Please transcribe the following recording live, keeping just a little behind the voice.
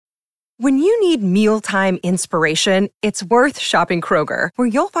When you need mealtime inspiration, it's worth shopping Kroger, where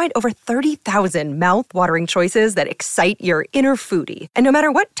you'll find over 30,000 mouth-watering choices that excite your inner foodie. And no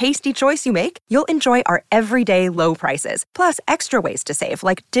matter what tasty choice you make, you'll enjoy our everyday low prices, plus extra ways to save,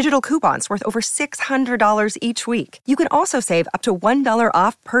 like digital coupons worth over $600 each week. You can also save up to $1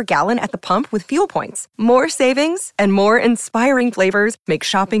 off per gallon at the pump with fuel points. More savings and more inspiring flavors make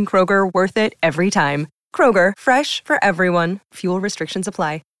shopping Kroger worth it every time. Kroger, fresh for everyone. Fuel restrictions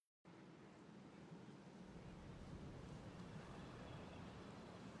apply.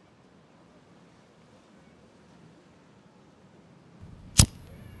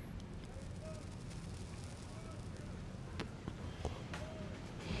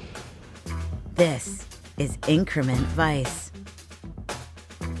 This is Increment Vice.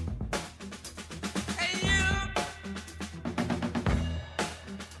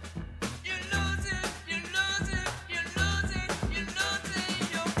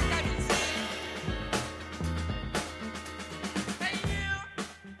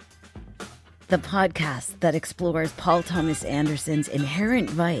 The podcast that explores Paul Thomas Anderson's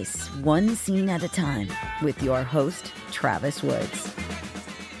inherent vice one scene at a time with your host, Travis Woods.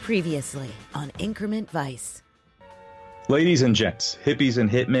 Previously on Increment Vice. Ladies and gents, hippies and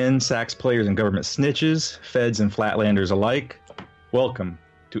hitmen, sax players and government snitches, feds and flatlanders alike, welcome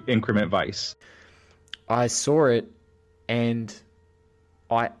to Increment Vice. I saw it and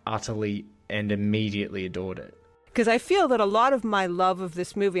I utterly and immediately adored it. Because I feel that a lot of my love of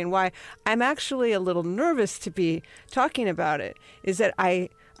this movie and why I'm actually a little nervous to be talking about it is that I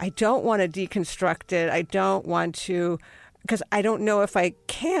don't want to deconstruct it. I don't want to, because I don't know if I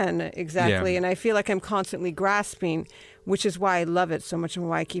can exactly. Yeah. And I feel like I'm constantly grasping, which is why I love it so much and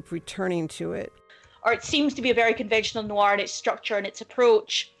why I keep returning to it. Or it seems to be a very conventional noir in its structure and its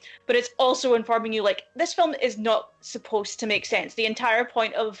approach, but it's also informing you, like, this film is not supposed to make sense. The entire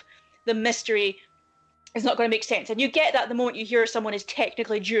point of the mystery is not going to make sense. And you get that the moment you hear someone is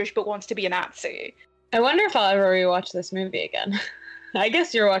technically Jewish but wants to be a Nazi. I wonder if I'll ever rewatch this movie again. I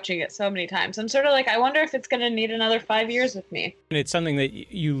guess you're watching it so many times. I'm sort of like, I wonder if it's going to need another 5 years with me. And it's something that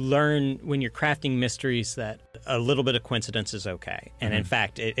you learn when you're crafting mysteries, that a little bit of coincidence is okay. And in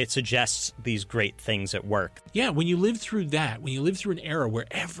fact, it suggests these great things at work. Yeah, when you live through that, when you live through an era where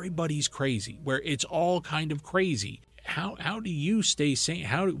everybody's crazy, where it's all kind of crazy, how do you stay sane?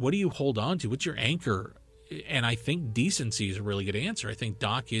 What do you hold on to? What's your anchor? And I think decency is a really good answer. I think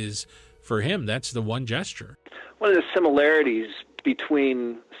Doc is, for him, that's the one gesture. One of the similarities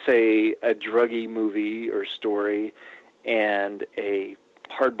between, say, a druggy movie or story and a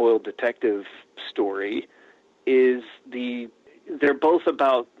hard-boiled detective story is they're both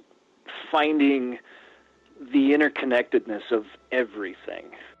about finding the interconnectedness of everything.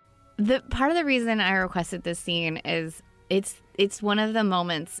 The part of the reason I requested this scene is it's one of the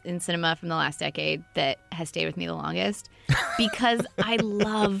moments in cinema from the last decade that has stayed with me the longest, because I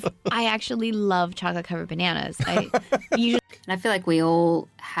actually love chocolate-covered bananas. And I feel like we all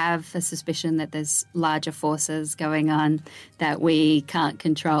have a suspicion that there's larger forces going on that we can't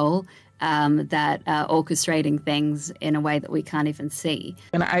control, that are orchestrating things in a way that we can't even see.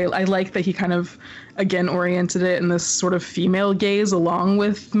 And I like that he kind of, again, oriented it in this sort of female gaze along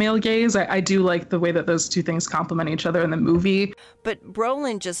with male gaze. I do like the way that those two things complement each other in the movie. But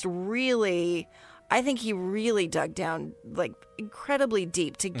Brolin just really, I think he really dug down like incredibly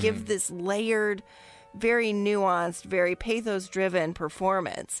deep to give this layered, very nuanced, very pathos-driven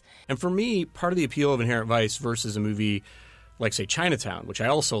performance. And for me, part of the appeal of Inherent Vice versus a movie like, say, Chinatown, which I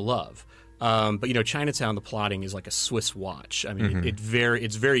also love. But, you know, Chinatown, the plotting is like a Swiss watch. I mean, it's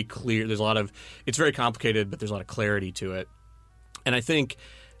very clear. It's very complicated, but there's a lot of clarity to it. And I think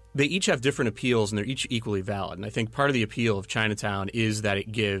they each have different appeals, and they're each equally valid. And I think part of the appeal of Chinatown is that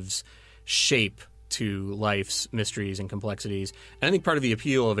it gives shape to life's mysteries and complexities. And I think part of the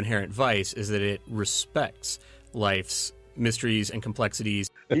appeal of Inherent Vice is that it respects life's mysteries and complexities.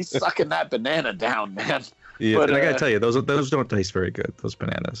 He's sucking that banana down, man. Yeah, but I gotta tell you, those don't taste very good. Those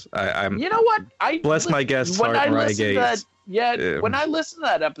bananas. I'm. You know what? Bless my guest's heart where I gaze. When I listened to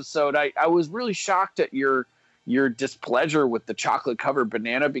that episode, I was really shocked at your displeasure with the chocolate covered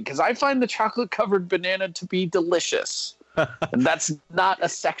banana, because I find the chocolate covered banana to be delicious. And that's not a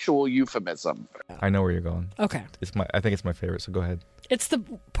sexual euphemism. I know where you're going. Okay. I think it's my favorite, so go ahead. It's the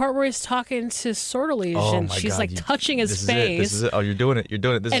part where he's talking to Sortilege, and she's like touching his face. This is it. Oh, you're doing it. This is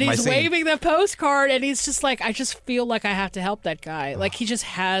my scene. And he's waving the postcard, and he's just like, I just feel like I have to help that guy. Like, he just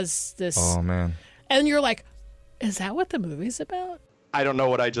has this. Oh, man. And you're like, is that what the movie's about? I don't know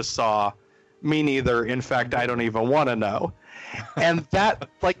what I just saw, Me neither. In fact, I don't even want to know. And that,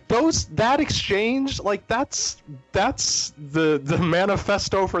 like, that exchange, like, that's the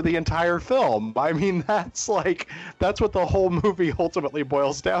manifesto for the entire film. I mean, that's what the whole movie ultimately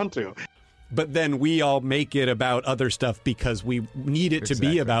boils down to. But then we all make it about other stuff because we need it to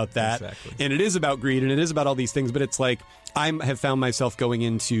be about that. Exactly. And it is about greed and it is about all these things. But it's like, I have found myself going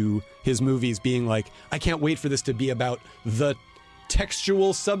into his movies being like, I can't wait for this to be about the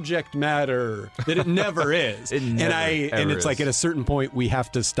textual subject matter that it never is. And it's like at a certain point we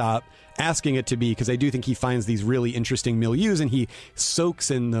have to stop asking it to be, because I do think he finds these really interesting milieus and he soaks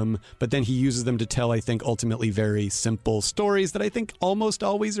in them, but then he uses them to tell, I think, ultimately very simple stories that I think almost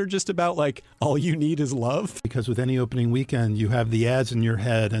always are just about like, all you need is love. Because with any opening weekend, you have the ads in your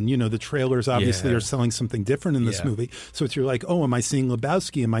head and, you know, the trailers obviously are selling something different in this movie. So it's you're like, oh, am I seeing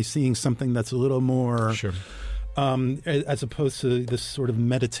Lebowski? Am I seeing something that's a little more... Sure. As opposed to this sort of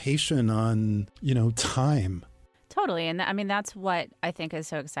meditation on, you know, time. Totally. And I mean, that's what I think is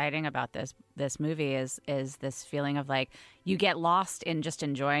so exciting about this movie is this feeling of like you get lost in just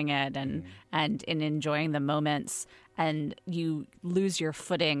enjoying it and in enjoying the moments, and you lose your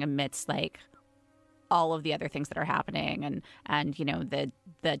footing amidst like all of the other things that are happening and you know, the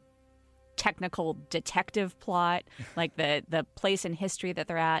technical detective plot, like the place in history that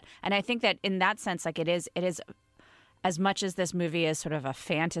they're at. And I think that in that sense, like it is as much as this movie is sort of a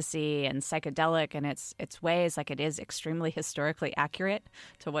fantasy and psychedelic in its ways, like it is extremely historically accurate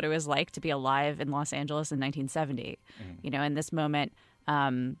to what it was like to be alive in Los Angeles in 1970. You know, in this moment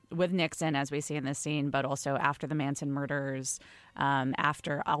with Nixon, as we see in this scene, but also after the Manson murders,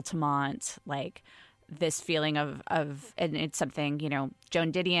 after Altamont, like this feeling of and it's something, you know,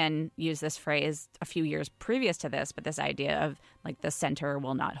 Joan Didion used this phrase a few years previous to this, but this idea of like the center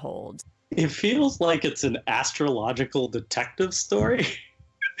will not hold. It feels like it's an astrological detective story.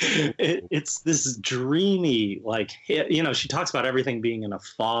 It's this dreamy, like, you know, she talks about everything being in a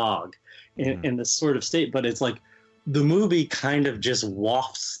fog in this sort of state, but it's like the movie kind of just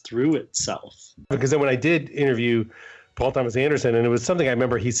wafts through itself. Because then when I did interview Paul Thomas Anderson, and it was something I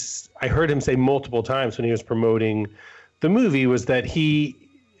remember I heard him say multiple times when he was promoting the movie, was that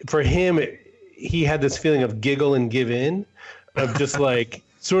for him, he had this feeling of giggle and give in, of just like,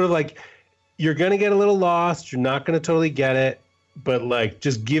 sort of like, you're going to get a little lost, you're not going to totally get it, but like,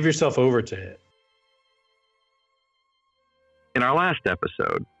 just give yourself over to it. In our last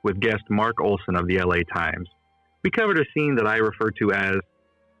episode with guest Mark Olson of the LA Times, we covered a scene that I refer to as,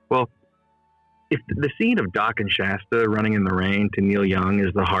 well, if the scene of Doc and Shasta running in the rain to Neil Young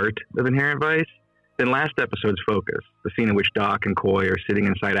is the heart of Inherent Vice, then last episode's focus, the scene in which Doc and Coy are sitting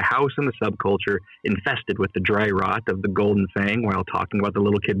inside a house in the subculture infested with the dry rot of the Golden Fang while talking about the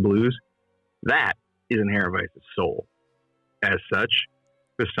little kid blues, that is Inherent Vice's soul. As such,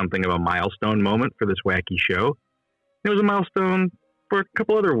 it was something of a milestone moment for this wacky show. It was a milestone for a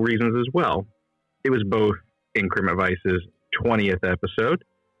couple other reasons as well. It was both Increment Vice's 20th episode,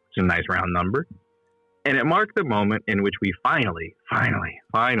 which is a nice round number, and it marked the moment in which we finally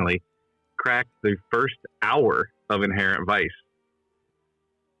cracked the first hour of Inherent Vice.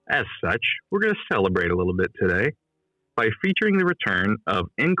 As such, we're going to celebrate a little bit today by featuring the return of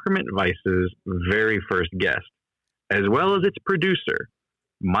Increment Vice's very first guest, as well as its producer,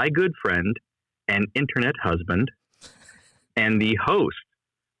 my good friend and internet husband, and the host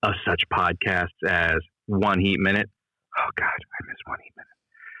of such podcasts as One Heat Minute. Oh, God, I miss One Heat Minute.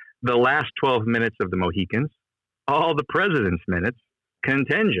 The Last 12 Minutes of the Mohicans, All the President's Minutes,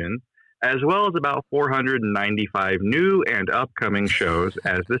 Contention, as well as about 495 new and upcoming shows,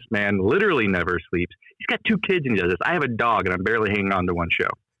 as this man literally never sleeps. He's got 2 kids and he does this. I have a dog and I'm barely hanging on to one show.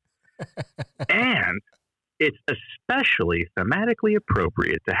 And it's especially thematically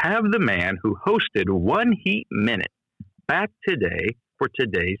appropriate to have the man who hosted One Heat Minute back today for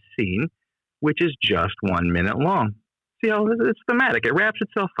today's scene, which is just 1 minute long. See how it's thematic. It wraps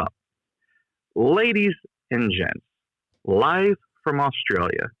itself up. Ladies and gents, live from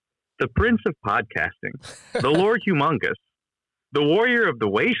Australia, the Prince of Podcasting, the Lord Humongous, the Warrior of the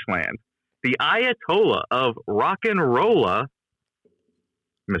Wasteland, the Ayatollah of Rock and Rolla,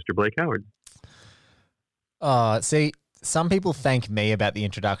 Mr. Blake Howard. See, some people thank me about the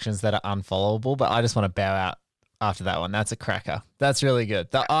introductions that are unfollowable, but I just want to bow out after that one. That's a cracker. That's really good.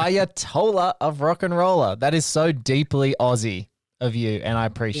 The Ayatollah of Rock and Rolla. That is so deeply Aussie of you, and I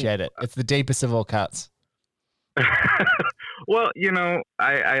appreciate it. It's the deepest of all cuts. Well, you know,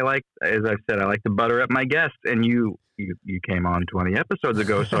 I like, as I said, I like to butter up my guests, and you came on 20 episodes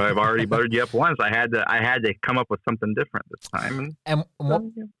ago, so I've already buttered you up once. I had to come up with something different this time. And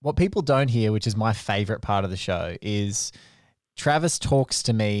what people don't hear, which is my favorite part of the show, is Travis talks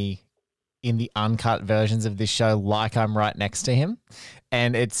to me in the uncut versions of this show like I'm right next to him.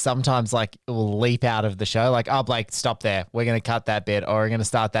 And it's sometimes like it will leap out of the show like, oh, Blake, stop there. We're going to cut that bit or we're going to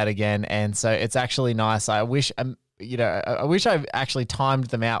start that again. And so it's actually nice. I wish I wish I actually timed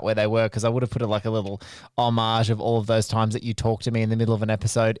them out where they were, because I would have put like a little homage of all of those times that you talk to me in the middle of an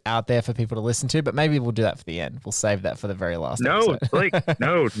episode out there for people to listen to. But maybe we'll do that for the end. We'll save that for the very last episode. Like,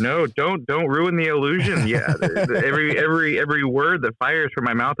 no, don't ruin the illusion. Yeah, every word that fires from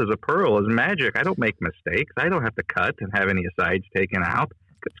my mouth as a pearl is magic. I don't make mistakes. I don't have to cut and have any asides taken out.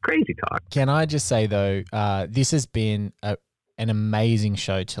 It's crazy talk. Can I just say though, this has been an amazing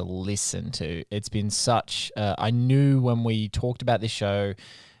show to listen to. It's been such, I knew when we talked about this show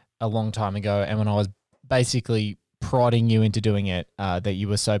a long time ago and when I was basically prodding you into doing it, that you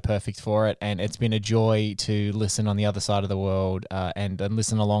were so perfect for it. And it's been a joy to listen on the other side of the world and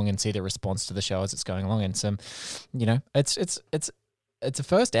listen along and see the response to the show as it's going along. And some, it's a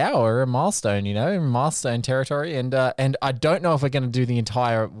first hour, a milestone, milestone territory. And I don't know if we're going to do the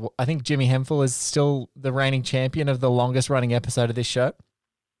entire, I think Jimmy Hemphill is still the reigning champion of the longest running episode of this show.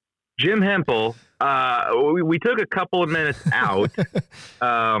 Jim Hemphill, we took a couple of minutes out,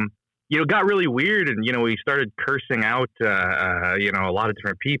 got really weird. And, we started cursing out, a lot of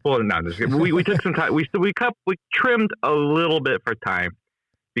different people. And we took some time. We trimmed a little bit for time,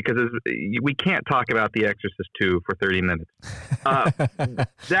 because we can't talk about The Exorcist 2 for 30 minutes.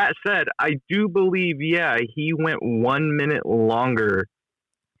 That said, I do believe, he went 1 minute longer.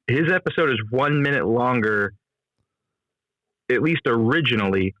 His episode is 1 minute longer, at least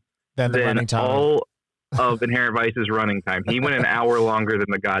originally, than all of Inherent Vice's running time. He went an hour longer than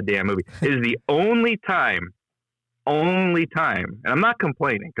the goddamn movie. It is the only time, and I'm not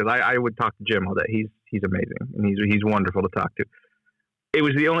complaining, because I would talk to Jim all day. He's amazing, and he's wonderful to talk to. It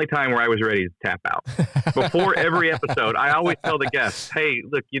was the only time where I was ready to tap out. Before every episode, I always tell the guests, hey,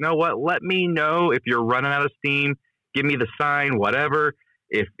 look, you know what? Let me know if you're running out of steam. Give me the sign, whatever.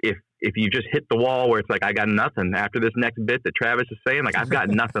 If you just hit the wall where it's like, I got nothing after this next bit that Travis is saying, like, I've got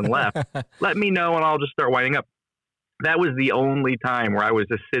nothing left. Let me know and I'll just start winding up. That was the only time where I was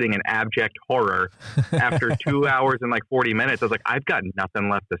just sitting in abject horror after 2 hours and like 40 minutes. I was like, I've got nothing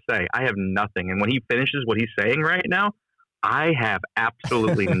left to say. I have nothing. And when he finishes what he's saying right now, I have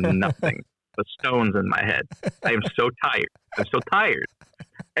absolutely nothing but stones in my head. I am so tired. I'm so tired.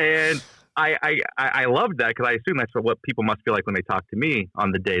 And I loved that, because I assume that's what people must feel like when they talk to me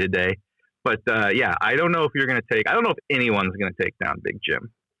on the day-to-day. But, I don't know if you're going to I don't know if anyone's going to take down Big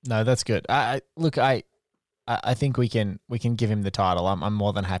Jim. No, that's good. I think we can give him the title. I'm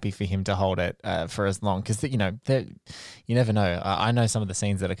more than happy for him to hold it for as long, because you never know. I know some of the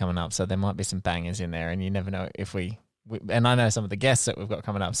scenes that are coming up, so there might be some bangers in there, and you never know if and I know some of the guests that we've got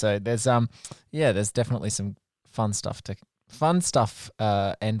coming up. So there's there's definitely some fun stuff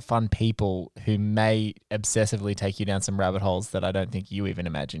and fun people who may obsessively take you down some rabbit holes that I don't think you even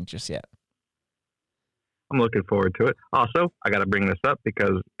imagined just yet. I'm looking forward to it. Also, I got to bring this up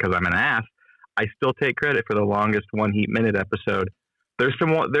because I'm an ass. I still take credit for the longest One Heat Minute episode. There's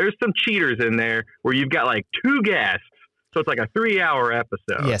some cheaters in there where you've got like two guests, so it's like a 3-hour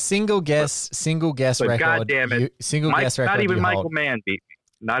episode. Yeah, single guest record. God damn it, guest record. Not even Michael Mann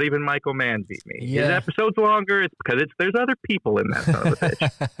beat me. Yeah. His episode's longer. It's because there's other people in that son of a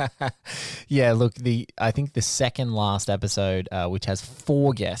bitch. Yeah, look, I think the second last episode, which has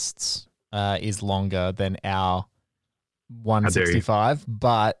 4 guests, is longer than our 165.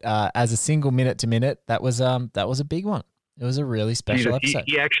 But as a single minute to minute, that was a big one. It was a really special episode.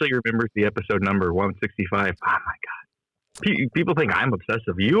 He actually remembers the episode number 165. Oh my god. People think I'm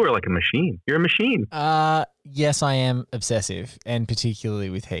obsessive. You are like a machine. You're a machine. Yes, I am obsessive, and particularly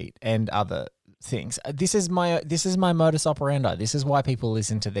with Heat and other things. This is my modus operandi. This is why people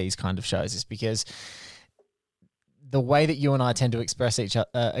listen to these kind of shows, is because the way that you and I tend to express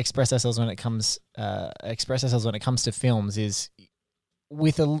ourselves when it comes to films is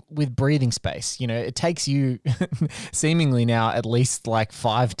with breathing space. It takes you seemingly now at least like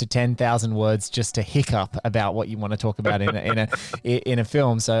 5,000 to 10,000 words just to hiccup about what you want to talk about in a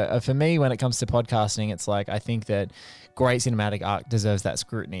film. So for me, when it comes to podcasting, it's like I think that great cinematic art deserves that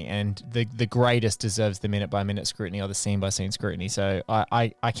scrutiny, and the greatest deserves the minute by minute scrutiny or the scene by scene scrutiny. So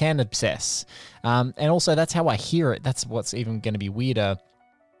I can obsess, and also that's how I hear it. That's what's even going to be weirder.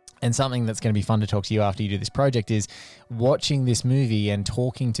 And something that's going to be fun to talk to you after you do this project is watching this movie and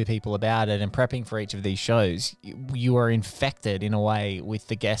talking to people about it and prepping for each of these shows. You are infected in a way with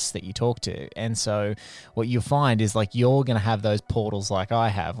the guests that you talk to. And so what you'll find is like you're going to have those portals like I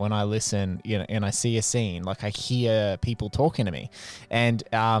have when I listen, and I see a scene, like I hear people talking to me. And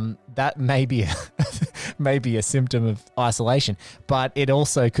that may be maybe a symptom of isolation, but it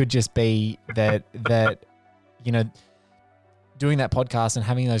also could just be that doing that podcast and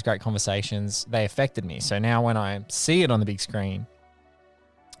having those great conversations, they affected me. So now when I see it on the big screen,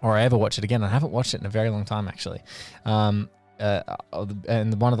 or I ever watch it again, I haven't watched it in a very long time actually. And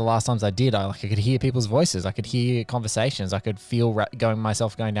one of the last times I did, I could hear people's voices. I could hear conversations. I could feel going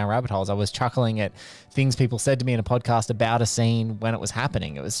down rabbit holes. I was chuckling at things people said to me in a podcast about a scene when it was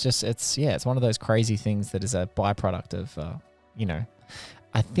happening. It was just, it's one of those crazy things that is a byproduct of,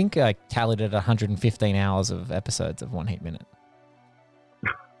 I think I tallied it 115 hours of episodes of One Heat Minute.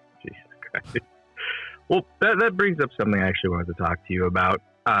 Jesus Christ. Well, that brings up something I actually wanted to talk to you about.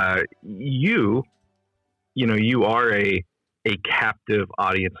 You are a captive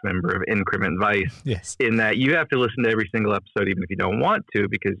audience member of Increment Vice. Yes. In that you have to listen to every single episode, even if you don't want to,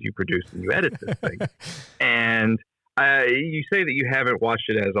 because you produce and you edit this thing. And you say that you haven't watched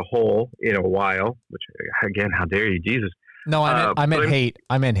it as a whole in a while, which, again, how dare you, Jesus. No, I meant Heat.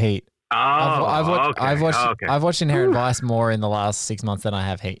 I meant Heat. Oh, I've watched Inherent Vice more in the last 6 months than I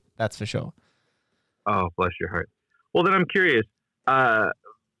have Heat. That's for sure. Oh, bless your heart. Well, then I'm curious.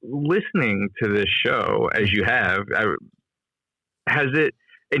 Listening to this show as you have, has it,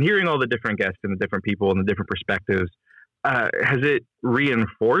 and hearing all the different guests and the different people and the different perspectives, has it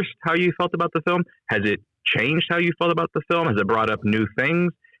reinforced how you felt about the film? Has it changed how you felt about the film? Has it brought up new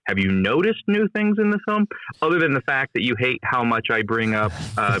things? Have you noticed new things in the film? Other than the fact that you hate how much I bring up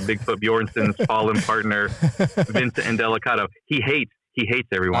Bigfoot Bjornson's fallen partner, Vincent Indelicato. He hates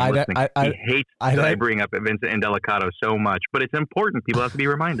everyone listening. He hates that I bring up Vincent Indelicato so much, but it's important. People have to be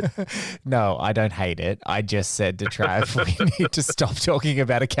reminded. No, I don't hate it. I just said to Trav, we need to stop talking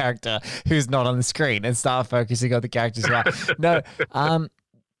about a character who's not on the screen and start focusing on the characters who are. No,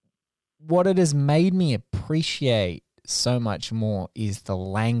 what it has made me appreciate so much more is the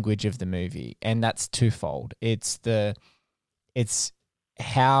language of the movie, and that's twofold. It's the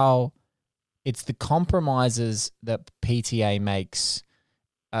compromises that PTA makes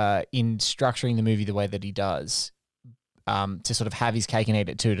in structuring the movie the way that he does, to sort of have his cake and eat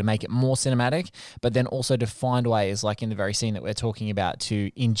it too, to make it more cinematic, but then also to find ways, like in the very scene that we're talking about, to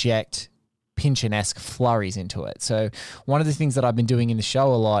inject Pynchon-esque flurries into it. So one of the things that I've been doing in the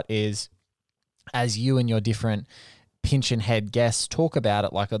show a lot is, as you and your different Pynchon head guests talk about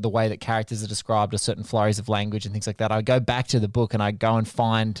it, like the way that characters are described or certain flurries of language and things like that, I go back to the book and I go and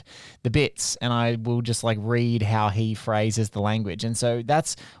find the bits and I will just read how he phrases the language. And so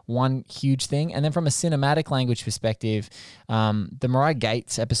that's one huge thing. And then from a cinematic language perspective, the Mariah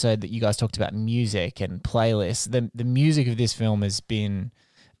Gates episode that you guys talked about music and playlists, the music of this film has been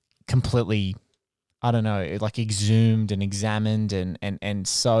completely, I don't know, exhumed and examined, and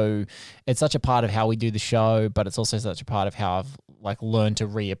so it's such a part of how we do the show, but it's also such a part of how I've learned to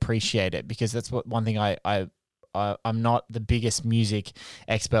reappreciate it, because that's one thing I'm not the biggest music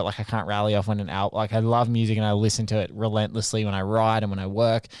expert. I can't rally off on an album. I love music and I listen to it relentlessly when I ride and when I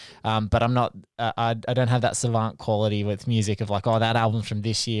work, but I'm not. I don't have that savant quality with music of that album's from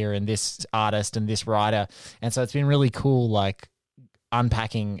this year and this artist and this writer, and so it's been really cool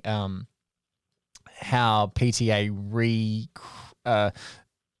unpacking how PTA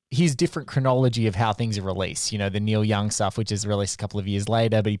his different chronology of how things are released. The Neil Young stuff, which is released a couple of years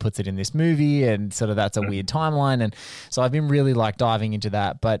later, but he puts it in this movie, and sort of that's a weird timeline. And so I've been really diving into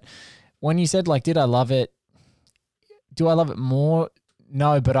that. But when you said did I love it? Do I love it more?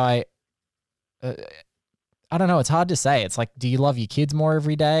 No, but I don't know. It's hard to say. It's do you love your kids more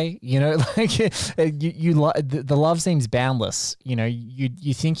every day? The love seems boundless.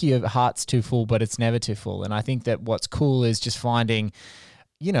 You think your heart's too full, but it's never too full. And I think that what's cool is just finding,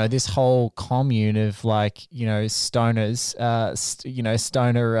 this whole commune of stoners,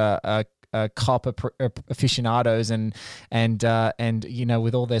 stoner cop aficionados, and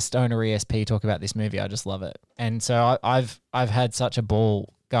with all their stoner ESP talk about this movie. I just love it. And so I've had such a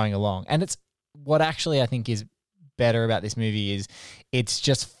ball going along, and it's. What actually I think is better about this movie is it's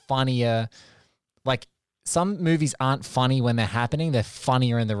just funnier. Some movies aren't funny when they're happening, they're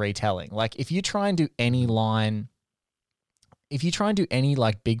funnier in the retelling. If you try and do any Bigfoot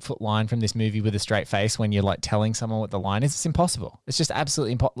line from this movie with a straight face when you're telling someone what the line is, it's impossible. It's just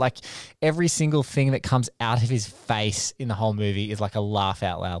absolutely impossible. Every single thing that comes out of his face in the whole movie is a laugh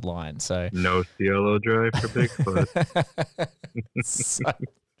out loud line. So no Cielo Drive for Bigfoot. So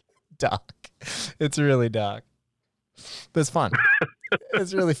dark. It's really dark, but it's fun.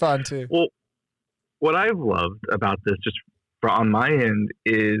 It's really fun too. Well, what I've loved about this, just on my end,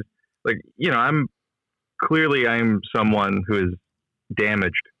 is I'm someone who is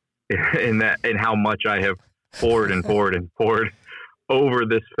damaged in how much I have poured over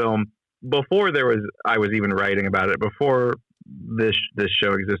this film. before I was even writing about it, before this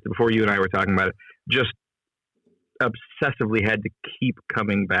show existed, before you and I were talking about it, just obsessively had to keep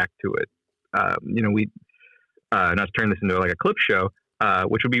coming back to it. We not to turn this into like a clip show,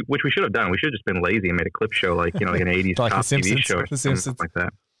 which we should have done. We should have just been lazy and made a clip show like an 80s like top TV show or something like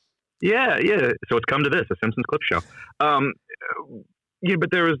that. Yeah. So it's come to this, a Simpsons clip show. But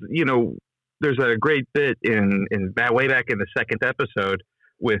there was, there's a great bit in way back in the second episode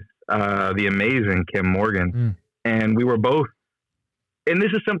with the amazing Kim Morgan, and we were both. And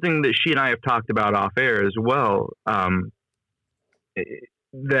this is something that she and I have talked about off air as well.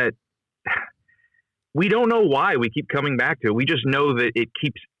 That we don't know why we keep coming back to it. We just know that it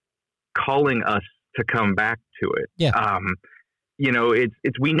keeps calling us to come back to it. Yeah.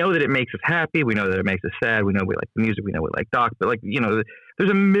 It's we know that it makes us happy. We know that it makes us sad. We know we like the music. We know we like Doc. But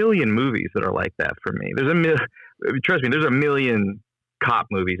there's a million movies that are like that for me. Trust me, there's a million cop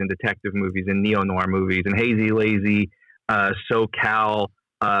movies and detective movies and neo-noir movies and hazy, lazy, SoCal,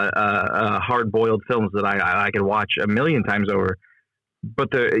 hard-boiled films that I could watch a million times over. But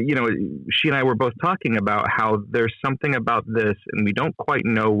she and I were both talking about how there's something about this, and we don't quite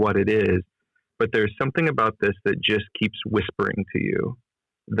know what it is, but there's something about this that just keeps whispering to you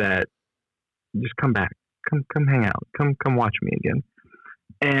that just come back, come hang out, come watch me again.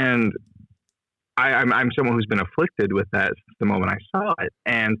 And I'm someone who's been afflicted with that since the moment I saw it.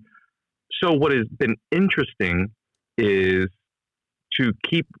 And so what has been interesting is to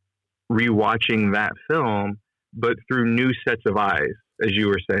keep rewatching that film, but through new sets of eyes, as you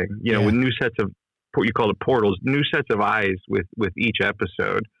were saying, with new sets of, you call it portals, new sets of eyes with each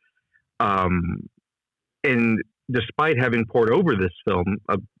episode. And despite having poured over this film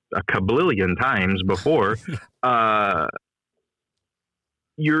a kablillion times before, those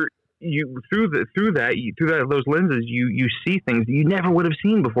lenses, you see things you never would have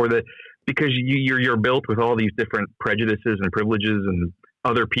seen before, that because you're built with all these different prejudices and privileges and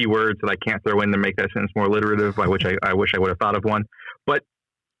other P words that I can't throw in to make that sentence more alliterative, by which I wish I would have thought of one. But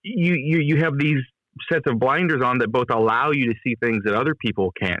you have these sets of blinders on that both allow you to see things that other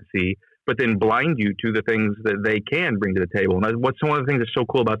people can't see, but then blind you to the things that they can bring to the table. And what's one of the things that's so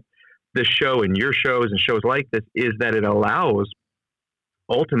cool about this show and your shows and shows like this is that it allows,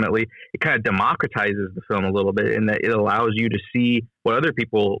 ultimately, it kind of democratizes the film a little bit, in that it allows you to see what other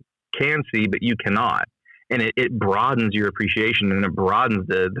people can see, but you cannot. And it broadens your appreciation, and it broadens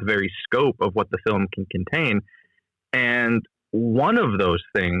the very scope of what the film can contain. And one of those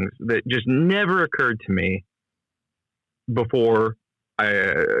things that just never occurred to me before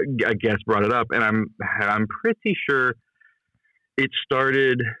a guest brought it up, and I'm pretty sure it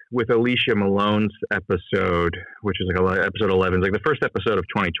started with Alicia Malone's episode, which is like episode 11, like the first episode of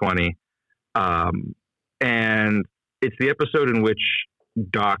 2020. And it's the episode in which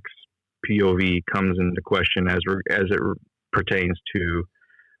Doc's POV comes into question as it pertains to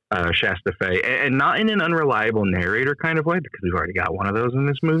Shasta Fay, and not in an unreliable narrator kind of way, because we've already got one of those in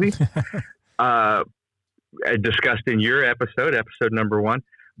this movie. Discussed in your episode number 1,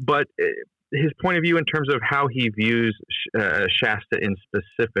 but his point of view in terms of how he views Shasta in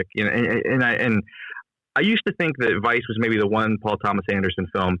specific, and I used to think that Vice was maybe the one Paul Thomas Anderson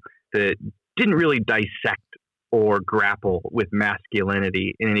film that didn't really dissect or grapple with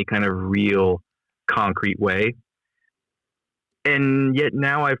masculinity in any kind of real concrete way. And yet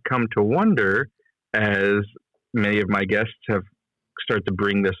now I've come to wonder, as many of my guests have started to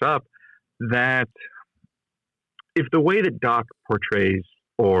bring this up, that if the way that Doc portrays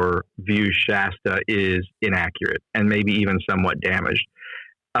or views Shasta is inaccurate and maybe even somewhat damaged,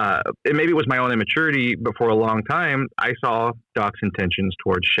 and maybe it was my own immaturity, but for a long time I saw Doc's intentions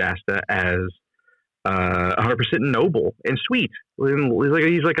towards Shasta as 100% noble and sweet.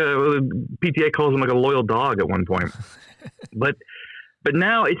 He's like a PTA calls him like a loyal dog at one point. but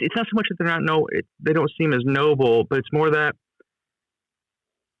now it's not so much that they don't seem as noble, but it's more that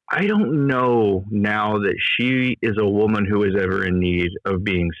I don't know now that she is a woman who is ever in need of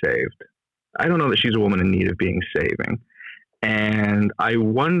being saved. I don't know that she's a woman in need of being saving. And I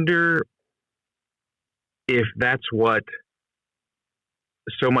wonder if that's what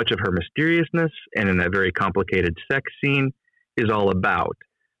so much of her mysteriousness and in that very complicated sex scene is all about.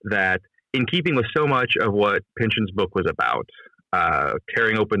 That in keeping with so much of what Pynchon's book was about,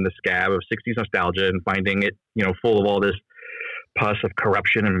 tearing open the scab of 60s nostalgia and finding it, full of all this pus of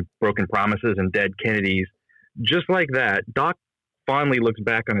corruption and broken promises and dead Kennedys, just like that, Doc fondly looks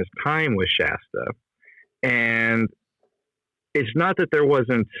back on his time with Shasta. And it's not that there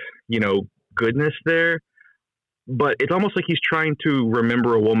wasn't, goodness there, but it's almost like he's trying to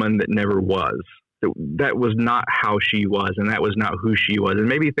remember a woman that never was. that was not how she was, and that was not who she was. And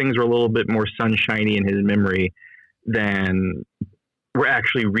maybe things were a little bit more sunshiny in his memory than were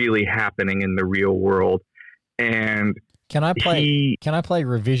actually really happening in the real world. And Can I play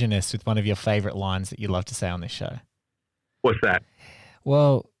revisionist with one of your favorite lines that you love to say on this show? What's that?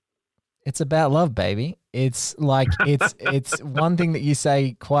 Well, it's about love, baby. It's like it's one thing that you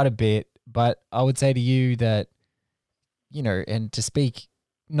say quite a bit, but I would say to you that, you know, and to speak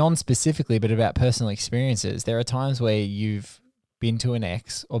non-specifically, but about personal experiences, there are times where you've been to an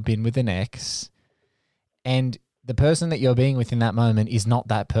ex or been with an ex, and the person that you're being with in that moment is not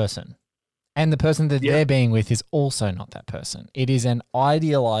that person. And the person that they're being with is also not that person. It is an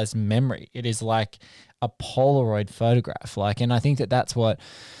idealized memory. It is like a Polaroid photograph. And I think that that's what,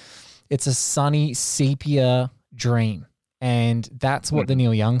 it's a sunny sepia dream. And that's what the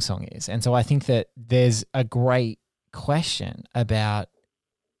Neil Young song is. And so I think that there's a great question about,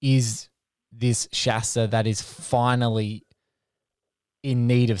 is this Shasta that is finally in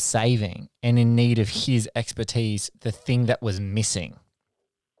need of saving and in need of his expertise the thing that was missing?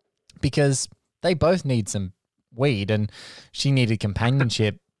 Because they both need some weed, and she needed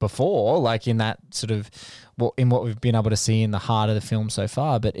companionship before, like in that sort of, well, in what we've been able to see in the heart of the film so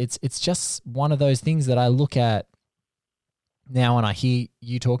far. But it's just one of those things that I look at now and I hear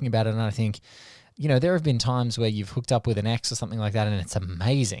you talking about it, and I think, you know, there have been times where you've hooked up with an ex or something like that, and it's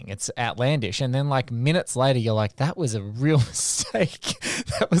amazing, it's outlandish, and then like minutes later you're like, that was a real mistake.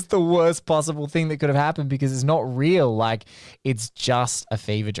 That was the worst possible thing that could have happened, because it's not real. Like, it's just a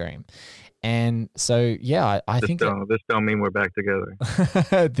fever dream. And so, yeah, I think this don't mean we're back together.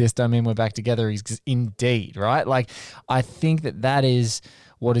 This don't mean we're back together. Indeed, right? Like, I think that is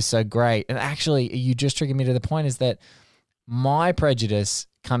what is so great. And actually, you just triggered me to the point, is that my prejudice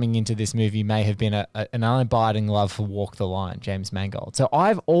coming into this movie may have been an unabiding love for Walk the Line, James Mangold. So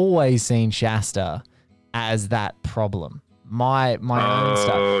I've always seen Shasta as that problem. My own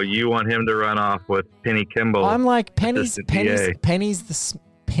stuff. Oh, you want him to run off with Penny Kimball? I'm like, Penny's the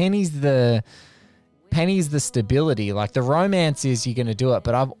stability. Like, the romance is you're going to do it,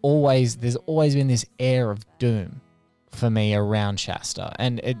 but there's always been this air of doom for me around Shasta,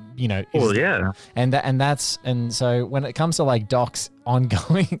 and it, you know, and so when it comes to like Doc's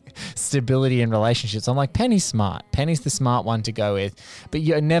ongoing stability in relationships, I'm like, Penny's smart. Penny's the smart one to go with, but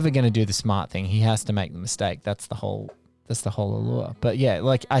you're never going to do the smart thing. He has to make the mistake. That's the whole allure. But yeah,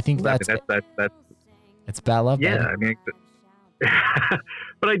 like, I think that's it's bad love. Yeah, baby. I mean,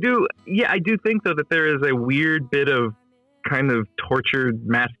 but I do think though that there is a weird bit of kind of tortured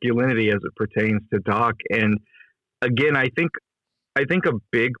masculinity as it pertains to Doc. And again, I think a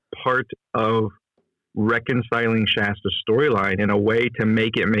big part of reconciling Shasta's storyline in a way to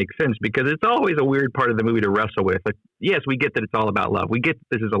make it make sense, because it's always a weird part of the movie to wrestle with. Like, yes, we get that it's all about love. We get that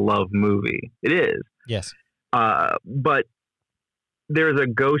this is a love movie. It is. Yes. But there's a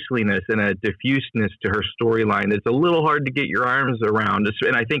ghostliness and a diffuseness to her storyline that's a little hard to get your arms around.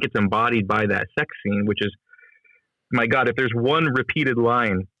 And I think it's embodied by that sex scene, which is, my God, if there's one repeated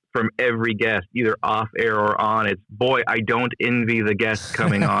line from every guest, either off air or on, it's, boy, I don't envy the guests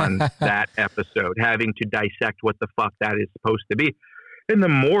coming on that episode, having to dissect what the fuck that is supposed to be. And the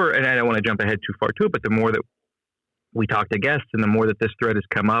more, and I don't want to jump ahead too far to it, but the more that we talk to guests and the more that this thread has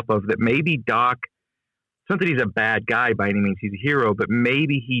come up of that maybe Doc, it's not that he's a bad guy by any means, he's a hero, but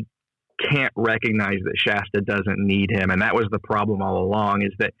maybe he can't recognize that Shasta doesn't need him. And that was the problem all along,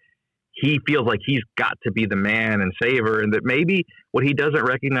 is that he feels like he's got to be the man and save her, and that maybe what he doesn't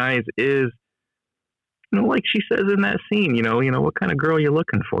recognize is, you know, like she says in that scene, you know, what kind of girl are you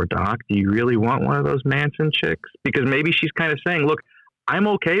looking for, Doc? Do you really want one of those Manson chicks? Because maybe she's kind of saying, look, I'm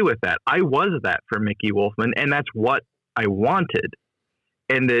okay with that. I was that for Mickey Wolfman, and that's what I wanted.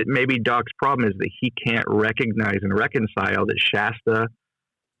 And that maybe Doc's problem is that he can't recognize and reconcile that Shasta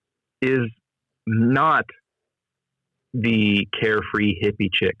is not the carefree hippie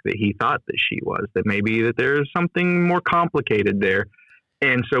chick that he thought that she was, that maybe that there's something more complicated there.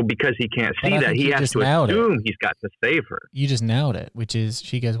 And so because he can't see that, he has to assume he's got to save her. You just nailed it, which is,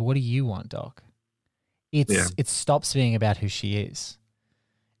 she goes, what do you want, Doc? It stops being about who she is.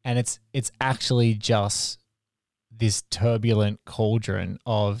 And it's actually just this turbulent cauldron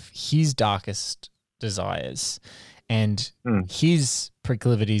of his darkest desires and his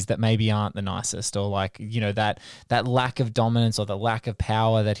proclivities that maybe aren't the nicest, or like, you know, that lack of dominance or the lack of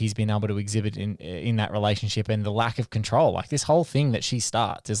power that he's been able to exhibit in that relationship, and the lack of control. Like, this whole thing that she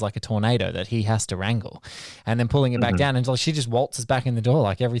starts is like a tornado that he has to wrangle, and then pulling it back down until she just waltzes back in the door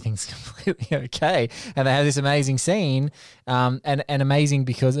like everything's completely okay. And they have this amazing scene, and amazing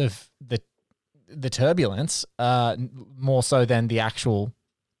because of the turbulence, more so than the actual,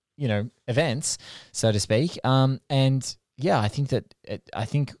 events, so to speak. And yeah, I think that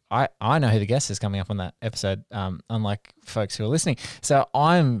I know who the guest is coming up on that episode, unlike folks who are listening. So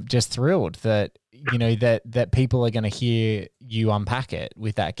I'm just thrilled that that people are going to hear you unpack it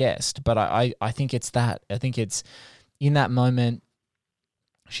with that guest. But I think it's that. I think it's in that moment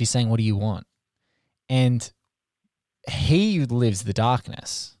she's saying, "What do you want?" And he lives the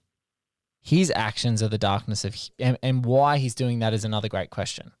darkness. His actions are the darkness of, and why he's doing that is another great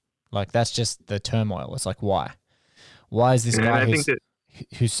question. Like, that's just the turmoil. It's like, why? Why is this guy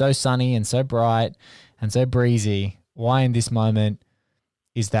who's so sunny and so bright and so breezy, why in this moment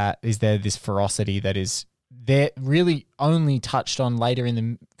is there this ferocity that is there really only touched on later in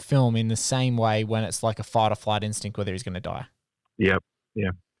the film in the same way when it's like a fight or flight instinct whether he's going to die? Yep.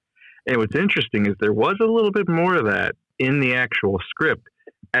 Yeah. And what's interesting is there was a little bit more of that in the actual script,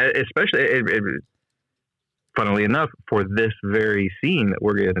 especially, funnily enough, for this very scene that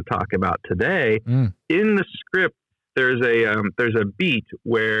we're going to talk about today. In the script, there's a beat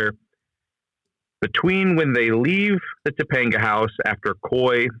where between when they leave the Topanga house after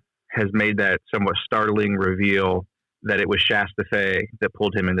Coy has made that somewhat startling reveal that it was Shasta Fay that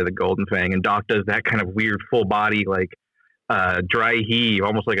pulled him into the Golden Fang, and Doc does that kind of weird full body like dry heave,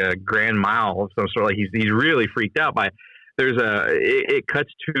 almost like a grand mile of some sort. Like he's really freaked out by it. It cuts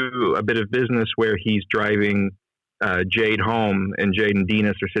to a bit of business where he's driving Jade home, and Jade and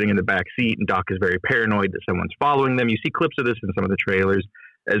Dinas are sitting in the back seat, and Doc is very paranoid that someone's following them. You see clips of this in some of the trailers,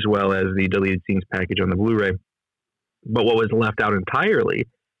 as well as the deleted scenes package on the Blu-ray. But what was left out entirely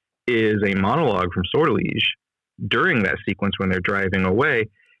is a monologue from Sortilege during that sequence when they're driving away,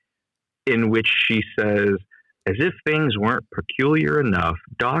 in which she says, as if things weren't peculiar enough,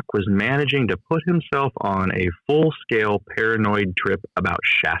 Doc was managing to put himself on a full-scale paranoid trip about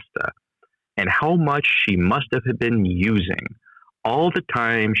Shasta and how much she must have been using all the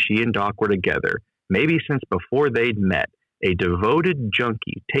time she and Doc were together, maybe since before they'd met, a devoted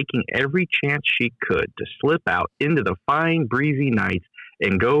junkie taking every chance she could to slip out into the fine, breezy nights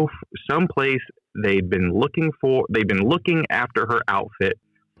and go someplace they'd been looking after her outfit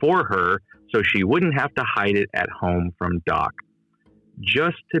for her so she wouldn't have to hide it at home from Doc.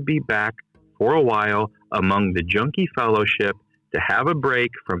 Just to be back for a while among the junkie fellowship, to have a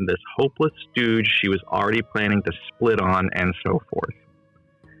break from this hopeless stooge she was already planning to split on, and so forth.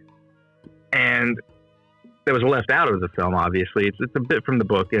 And that was left out of the film, obviously. It's a bit from the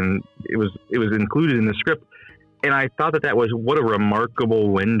book, and it was included in the script. And I thought that was what a remarkable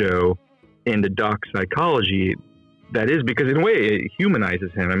window into Doc's psychology that is, because in a way it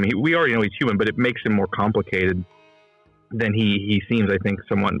humanizes him. I mean, we already know he's human, but it makes him more complicated than he seems, I think,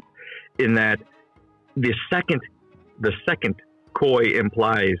 somewhat, in that the second Coy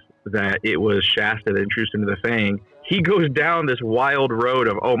implies that it was Shasta that introduced him to the Fang, he goes down this wild road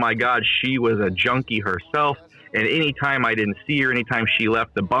of, oh my God, she was a junkie herself, and anytime I didn't see her, anytime she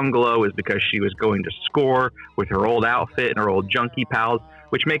left the bungalow, is because she was going to score with her old outfit and her old junkie pals,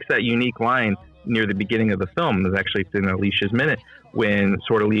 which makes that unique line near the beginning of the film. It's actually in Alicia's Minute when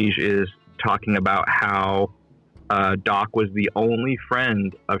Sortilege is talking about how Doc was the only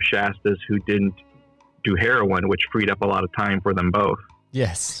friend of Shasta's who didn't do heroin, which freed up a lot of time for them both.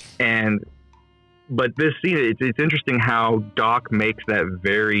 Yes. But this scene, it's interesting how Doc makes that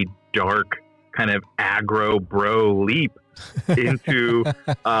very dark kind of aggro bro leap into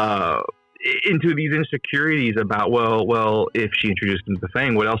these insecurities about, well, if she introduced him to the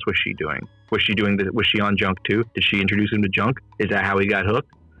Fang, what else was she doing? Was she on junk too? Did she introduce him to junk? Is that how he got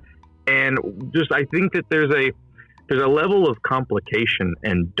hooked? And just, I think that there's a level of complication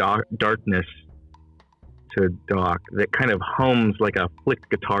and darkness to Doc that kind of hums like a flicked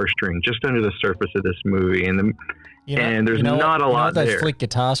guitar string just under the surface of this movie, and there's not a lot there. Those flicked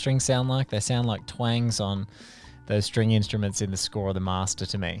guitar strings sound like? They sound like twangs on those string instruments in the score of The Master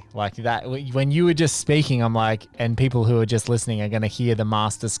to me. Like that, when you were just speaking, I'm like, and people who are just listening are going to hear the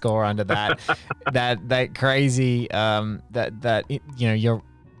Master score under that, that crazy, you're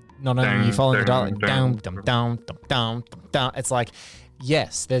not only you following the dial, down, dum, dum, dum, dum, dum. It's like,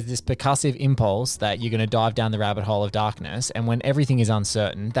 yes, there's this percussive impulse that you're going to dive down the rabbit hole of darkness, and when everything is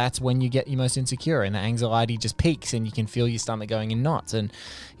uncertain, that's when you get your most insecure, and the anxiety just peaks, and you can feel your stomach going in knots, and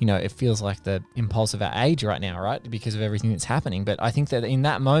it feels like the impulse of our age right now, right, because of everything that's happening. But I think that in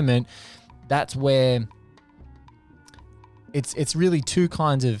that moment, that's where it's really two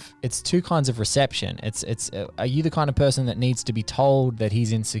kinds of reception. It's are you the kind of person that needs to be told that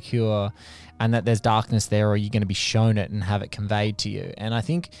he's insecure and that there's darkness there, or are you going to be shown it and have it conveyed to you? And I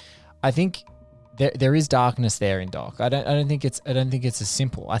think there is darkness there in Doc. I don't think it's as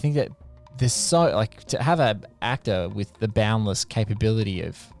simple. I think that there's to have an actor with the boundless capability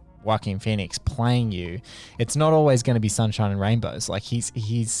of Joaquin Phoenix playing you, it's not always going to be sunshine and rainbows. Like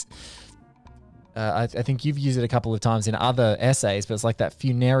he's I think you've used it a couple of times in other essays, but it's like that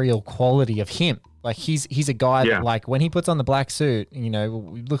funereal quality of him. Like he's a guy that, like, when he puts on the black suit, you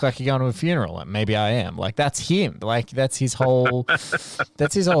know, you look like you're going to a funeral. And maybe I am. Like, that's him. Like, that's his whole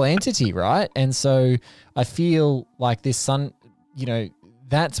entity, right? And so I feel like this you know,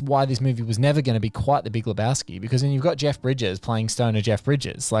 that's why this movie was never going to be quite the Big Lebowski, because then you've got Jeff Bridges playing stoner Jeff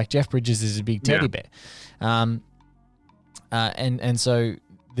Bridges. Like, Jeff Bridges is a big teddy bear. And so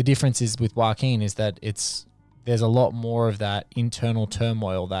the difference is with Joaquin is that there's a lot more of that internal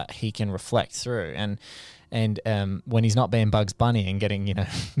turmoil that he can reflect through. And when he's not being Bugs Bunny and getting, you know,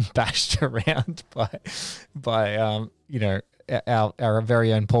 bashed around by you know, our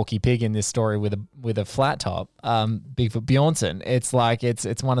very own Porky Pig in this story with a flat top, Bigfoot Bjornson, it's like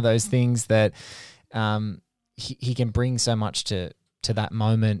it's one of those things that he can bring so much to that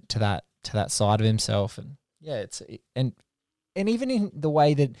moment, to that side of himself. And yeah, and even in the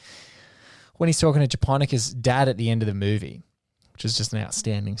way that when he's talking to Japonika's dad at the end of the movie, which is just an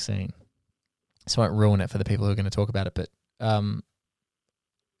outstanding scene. So I won't ruin it for the people who are going to talk about it, but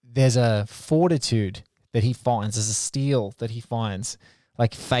there's a fortitude that he finds, there's a steel that he finds,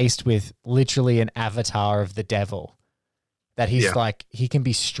 like faced with literally an avatar of the devil, that he's like, he can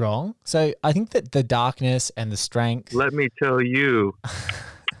be strong. So I think that the darkness and the strength. Let me tell you.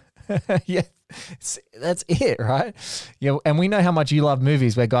 Yeah, that's it, right? Yeah, and we know how much you love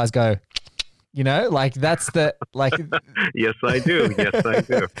movies where guys go, you know, like that's the like. Yes, I do. Yes, I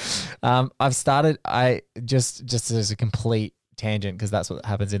do. I've started. I just as a complete tangent, because that's what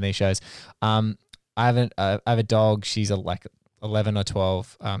happens in these shows. I have a dog. She's like 11 or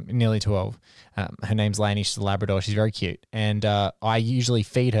 12, nearly 12. Her name's Lainey. She's a Labrador. She's very cute, and I usually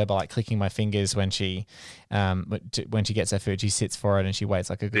feed her by like clicking my fingers when she gets her food. She sits for it and she waits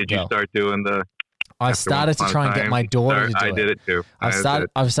like a good girl. Did you start doing the? I've started to try and get my daughter to do it. I did it too. I've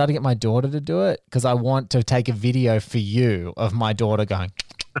started to get my daughter to do it because I want to take a video for you of my daughter going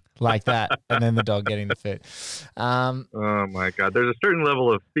like that, and then the dog getting the food. Oh my God! There's a certain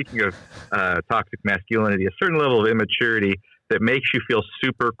level of, speaking of toxic masculinity, a certain level of immaturity that makes you feel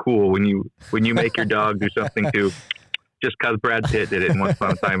super cool when you make your dog do something to. Just because Brad Pitt did it once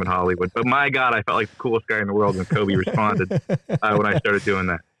upon a time in Hollywood. But my God, I felt like the coolest guy in the world when Kobe responded when I started doing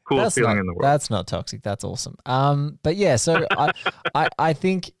that. Coolest feeling in the world. That's not toxic. That's awesome. But yeah, so I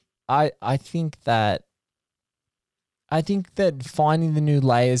think that finding the new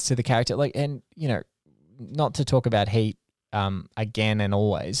layers to the character, like, and you know, not to talk about Heat again and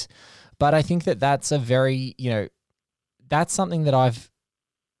always, but I think that that's a very, you know, that's something that I've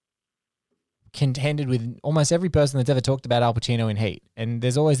contended with almost every person that's ever talked about Al Pacino in Heat. And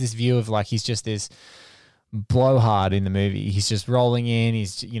there's always this view of like he's just this blowhard in the movie. He's just rolling in.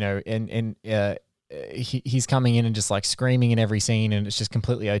 He's, you know, and he's coming in and just like screaming in every scene, and it's just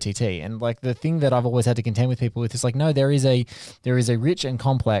completely OTT. And like the thing that I've always had to contend with people with is like, no, there is a rich and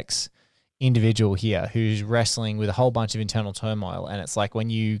complex individual here who's wrestling with a whole bunch of internal turmoil. And it's like when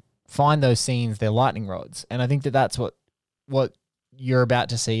you find those scenes, they're lightning rods. And I think that that's what you're about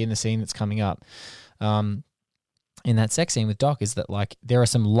to see in the scene that's coming up. In that sex scene with Doc, is that like there are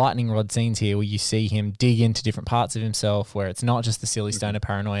some lightning rod scenes here where you see him dig into different parts of himself, where it's not just the silly stoner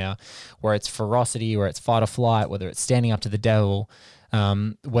paranoia, where it's ferocity, where it's fight or flight, whether it's standing up to the devil,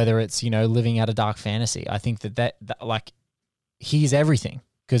 whether it's, you know, living out a dark fantasy. I think that like he's everything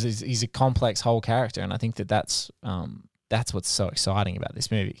because he's a complex whole character, and I think that's what's so exciting about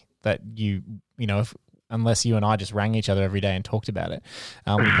this movie, that you know, unless you and I just rang each other every day and talked about it,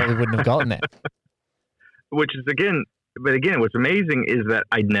 we probably wouldn't have gotten there. Which is what's amazing is that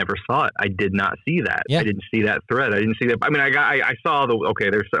I never saw it. I did not see that. Yeah. I didn't see that thread. I didn't see that. I mean, I saw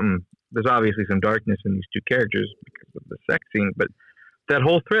there's obviously some darkness in these two characters because of the sex scene, but that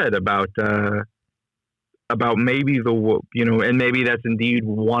whole thread about maybe and maybe that's indeed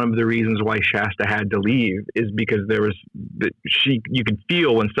one of the reasons why Shasta had to leave, is because you can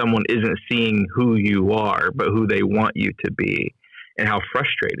feel when someone isn't seeing who you are, but who they want you to be. And how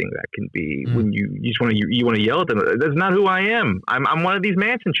frustrating that can be when you just want to yell at them. That's not who I am. I'm one of these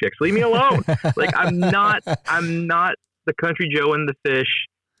Manson chicks. Leave me alone. Like I'm not the country Joe and the fish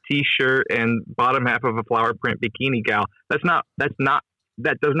T-shirt and bottom half of a flower print bikini gal. That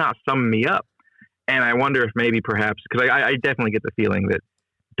does not sum me up. And I wonder if maybe perhaps, because I definitely get the feeling that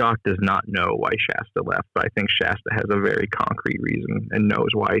Doc does not know why Shasta left, but I think Shasta has a very concrete reason and knows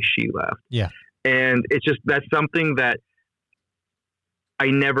why she left. Yeah. And it's just, that's something that I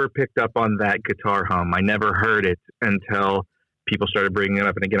never picked up on, that guitar hum. I never heard it until people started bringing it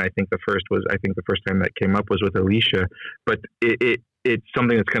up. And again, I think the first time that came up was with Alicia, but it's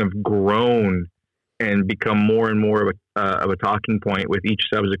something that's kind of grown and become more and more of a talking point with each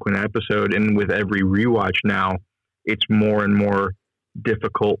subsequent episode. And with every rewatch now, it's more and more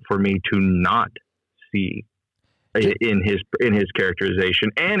difficult for me to not see in his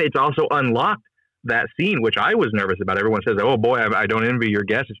characterization. And it's also unlocked that scene, which I was nervous about. Everyone says, "Oh boy, I don't envy your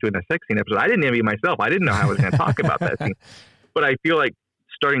guest. It's doing that sex scene episode." I didn't envy myself. I didn't know how I was going to talk about that scene. But I feel like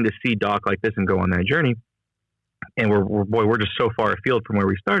starting to see Doc like this and go on that journey, and we're just so far afield from where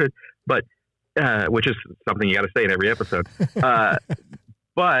we started, but which is something you got to say in every episode. But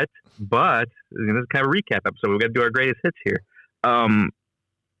this is kind of a recap episode. We've got to do our greatest hits here.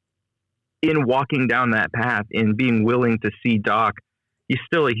 In walking down that path, in being willing to see Doc, he's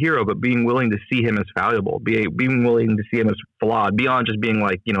still a hero, but being willing to see him as valuable, being willing to see him as flawed, beyond just being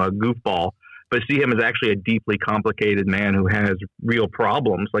like, a goofball, but see him as actually a deeply complicated man who has real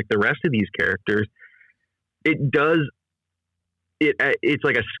problems like the rest of these characters. It's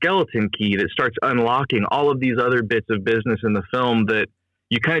like a skeleton key that starts unlocking all of these other bits of business in the film that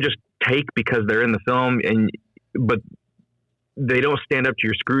you kind of just take because they're in the film, but they don't stand up to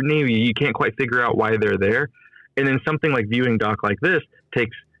your scrutiny. You can't quite figure out why they're there. And then something like viewing Doc like this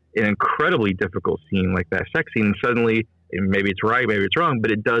takes an incredibly difficult scene like that sex scene, and suddenly, and maybe it's right, maybe it's wrong,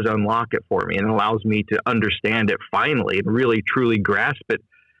 but it does unlock it for me and allows me to understand it finally and really truly grasp it.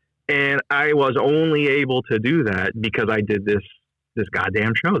 And I was only able to do that because I did this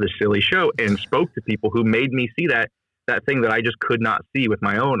goddamn show, this silly show, and spoke to people who made me see that thing that I just could not see with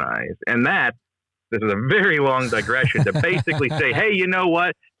my own eyes. And this is a very long digression to basically say, hey, you know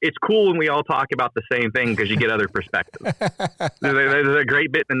what? It's cool when we all talk about the same thing because you get other perspectives. There's a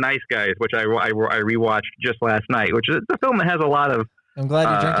great bit in The Nice Guys, which I rewatched just last night, which is a film that has a lot of I'm glad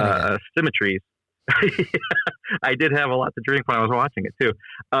you're drinking again. Symmetries. I did have a lot to drink when I was watching it, too.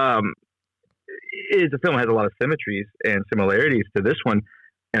 The film has a lot of symmetries and similarities to this one,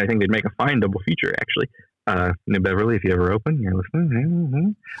 and I think they'd make a fine double feature, actually. New Beverly, if you ever open, you're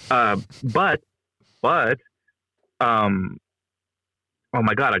listening. Oh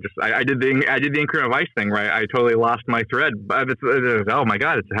my God! I did the Increment of Ice thing, right? I totally lost my thread. But oh my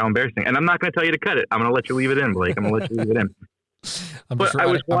God! It's how embarrassing. And I'm not going to tell you to cut it. I'm going to let you leave it in, Blake. I'm going to let you leave it in. I'm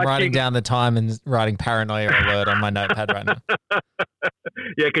writing down the time and writing paranoia alert on my notepad right now.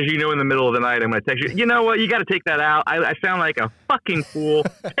 Yeah, because in the middle of the night I'm going to text you. You know what? You got to take that out. I sound like a fucking fool.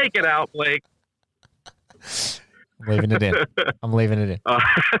 Take it out, Blake. I'm leaving it in.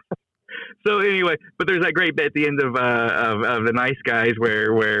 So anyway, but there's that great bit at the end of The Nice Guys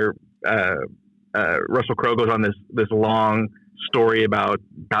where Russell Crowe goes on this long story about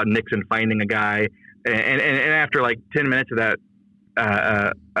Nixon finding a guy, and after like 10 minutes of that,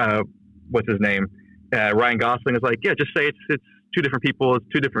 what's his name? Ryan Gosling is like, yeah, just say it's two different people, it's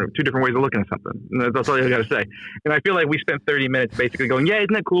two different ways of looking at something. And that's all you got to say. And I feel like we spent 30 minutes basically going, yeah,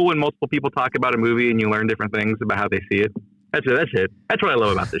 isn't it cool when multiple people talk about a movie and you learn different things about how they see it? That's it. That's what I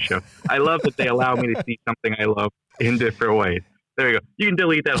love about this show. I love that they allow me to see something I love in different ways. There you go. You can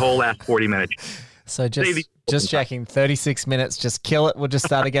delete that whole last 40 minutes. So just checking, 36 minutes, just kill it. We'll just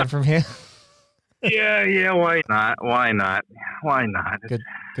start again from here. Yeah. Why not?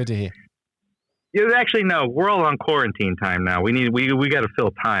 Good to hear. Yeah, actually, no. We're all on quarantine time now. We got to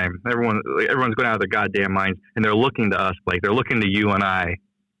fill time. Everyone's going out of their goddamn minds, and they're looking to us, Blake. They're looking to you and I.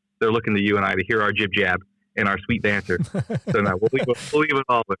 They're looking to you and I to hear our jib jab and our sweet banter. So no, we'll leave it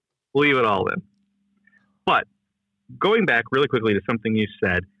all in. We'll leave it all in. But going back really quickly to something you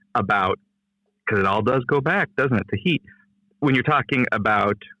said about, because it all does go back, doesn't it, to Heat? When you're talking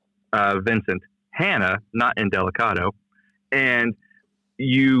about Vincent Hanna, not Indelicato, and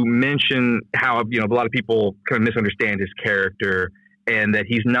you mention how a lot of people kind of misunderstand his character, and that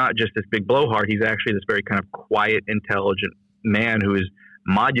he's not just this big blowhard. He's actually this very kind of quiet, intelligent man who is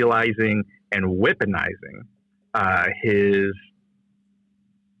modularizing and weaponizing his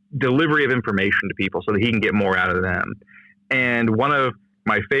delivery of information to people so that he can get more out of them. And one of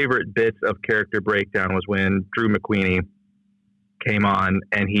my favorite bits of character breakdown was when Drew McQueenie came on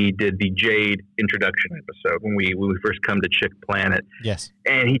and he did the Jade introduction episode when we first come to Chick Planet. Yes.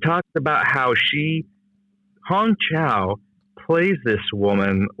 And he talked about how Hong Chow plays this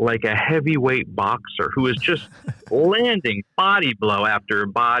woman like a heavyweight boxer who is just landing body blow after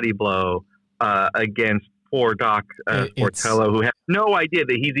body blow against poor Doc Portello, who has no idea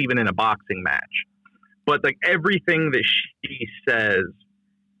that he's even in a boxing match. But like everything that she says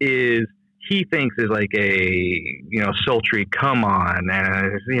he thinks is like a sultry come on,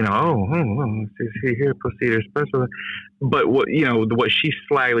 and here proceeders special. But what she's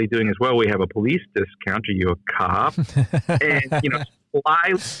slyly doing as well. We have a police discount. Are you a cop? And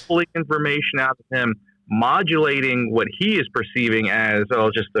slyly pulling information out of him, modulating what he is perceiving as,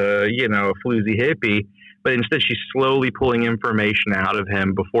 just a, a floozy hippie. But instead, she's slowly pulling information out of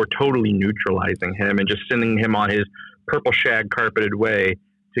him before totally neutralizing him and just sending him on his purple shag carpeted way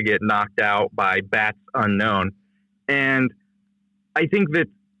to get knocked out by bats unknown. And I think that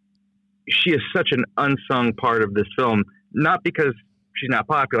she is such an unsung part of this film, not because she's not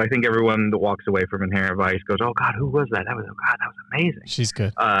popular. I think everyone that walks away from Inherent Vice goes, "Oh God, who was that? That was amazing." She's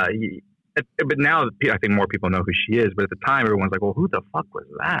good. But now I think more people know who she is. But at the time, everyone's like, "Well, who the fuck was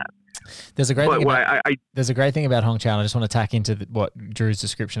that?" There's a great thing about Hong Chow, and I just want to tack into what Drew's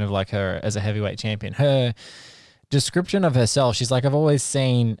description of like her as a heavyweight champion. Her description of herself, she's like, I've always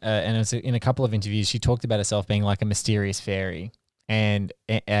seen, and it was in a couple of interviews, she talked about herself being like a mysterious fairy, and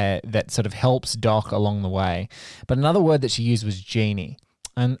that sort of helps Doc along the way. But another word that she used was genie.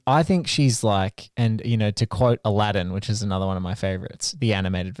 And I think she's like, and to quote Aladdin, which is another one of my favorites, the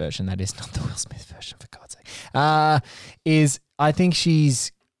animated version, that is not the Will Smith version, for God's sake,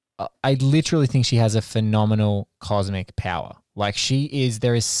 I literally think she has a phenomenal cosmic power. Like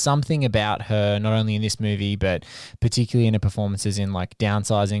there is something about her, not only in this movie, but particularly in her performances in like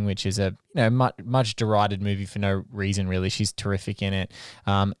Downsizing, which is a much derided movie for no reason really. She's terrific in it,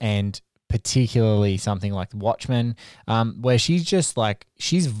 and particularly something like Watchmen, where she's just like,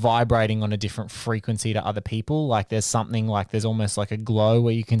 she's vibrating on a different frequency to other people. Like there's almost like a glow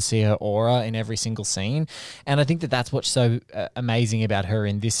where you can see her aura in every single scene. And I think that that's what's so amazing about her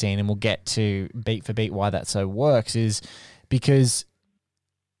in this scene. And we'll get to beat for beat why that so works, is because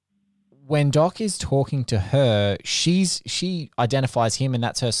when Doc is talking to her, she identifies him, and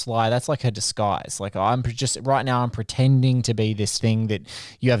that's her sly. That's like her disguise. Like, I'm pretending to be this thing that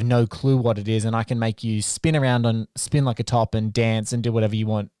you have no clue what it is, and I can make you spin like a top and dance and do whatever you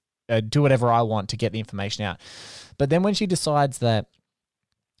want, do whatever I want to get the information out. But then when she decides that,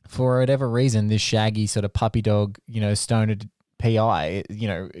 for whatever reason, this shaggy sort of puppy dog, stoner PI,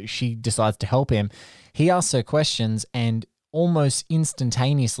 she decides to help him. He asks her questions, and almost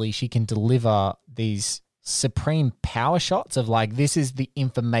instantaneously she can deliver these supreme power shots of like, this is the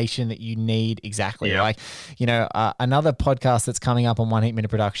information that you need exactly. Yeah. Like, another podcast that's coming up on One Heat Minute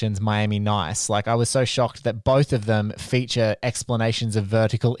Productions, Miami Nice. Like, I was so shocked that both of them feature explanations of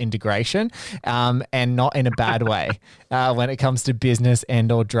vertical integration, and not in a bad way, when it comes to business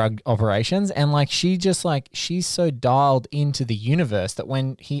and or drug operations. And like, she's so dialed into the universe that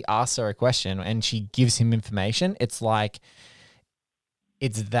when he asks her a question and she gives him information, it's like,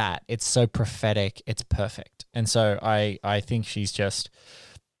 it's so prophetic, it's perfect. And so I think she's just,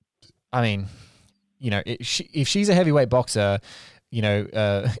 if she's a heavyweight boxer,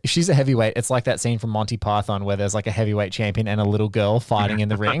 if she's a heavyweight, it's like that scene from Monty Python where there's like a heavyweight champion and a little girl fighting in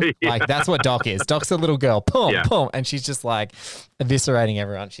the ring. Yeah. Like, that's what Doc is. Doc's a little girl, boom, boom, and she's just like eviscerating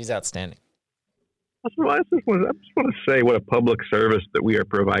everyone. She's outstanding. I just want to say what a public service that we are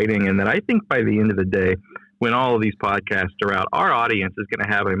providing, and that I think by the end of the day, when all of these podcasts are out, our audience is going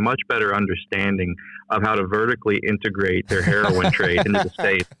to have a much better understanding of how to vertically integrate their heroin trade into the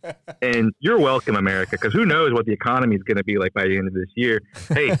States. And you're welcome, America, because who knows what the economy is going to be like by the end of this year.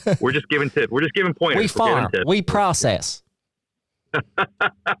 Hey, we're just giving tips. We're just giving pointers. We farm. We process.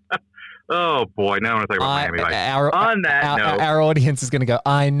 Oh, boy. Now I want to talk about Miami Vice. Our audience is going to go,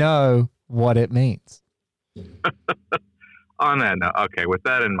 I know what it means. On that note, okay, with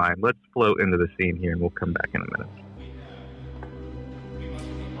that in mind, let's float into the scene here, and we'll come back in a minute.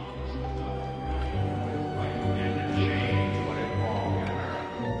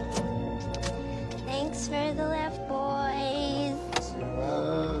 Thanks for the left, boys.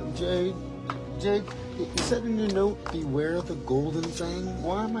 Jade, you said in your note, beware of the golden thing.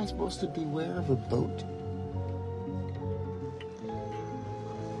 Why am I supposed to beware of a boat?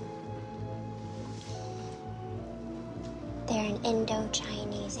 They're an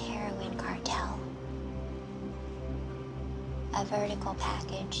Indo-Chinese heroin cartel. A vertical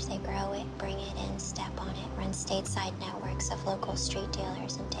package. They grow it, bring it in, step on it, run stateside networks of local street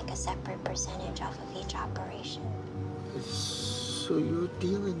dealers, and take a separate percentage off of each operation. So you're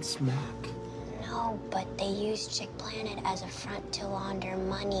dealing smack? No, but they use Chick Planet as a front to launder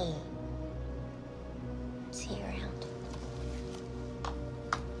money. See you around.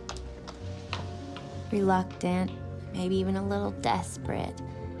 Reluctant. Maybe even a little desperate,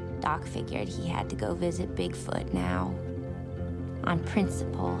 Doc figured he had to go visit Bigfoot now. On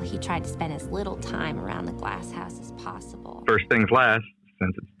principle, he tried to spend as little time around the glass house as possible. First things last,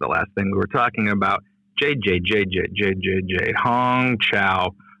 since it's the last thing we were talking about, JJ, Hong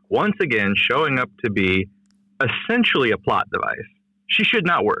Chow, once again showing up to be essentially a plot device. She should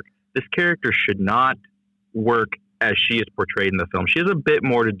not work. This character should not work as she is portrayed in the film. She has a bit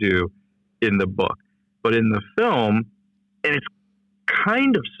more to do in the book. But in the film, and it's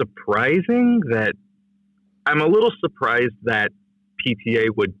kind of surprising that I'm a little surprised that PTA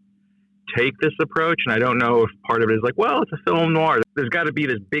would take this approach. And I don't know if part of it is like, well, it's a film noir. There's got to be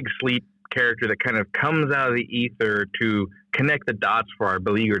this big sleep character that kind of comes out of the ether to connect the dots for our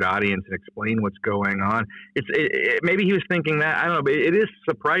beleaguered audience and explain what's going on. Maybe he was thinking that. I don't know, but it is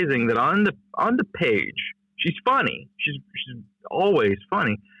surprising that on the page, she's funny. She's always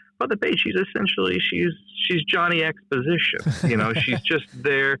funny. But the page, she's essentially she's Johnny Exposition. You know, she's just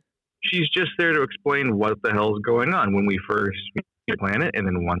there. She's just there to explain what the hell's going on when we first meet the planet, and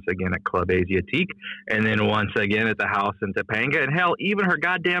then once again at Club Asiatique, and then once again at the house in Topanga, and hell, even her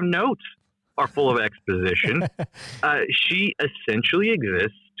goddamn notes are full of exposition. She essentially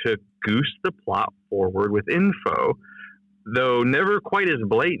exists to goose the plot forward with info, though never quite as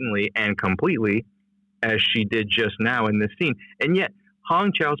blatantly and completely as she did just now in this scene. And yet,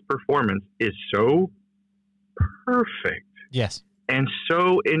 Hong Chau's performance is so perfect. Yes. And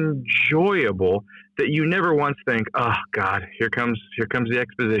so enjoyable that you never once think, oh God, here comes the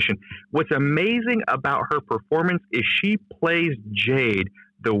exposition. What's amazing about her performance is she plays Jade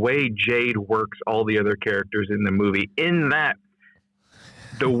the way Jade works all the other characters in the movie, in that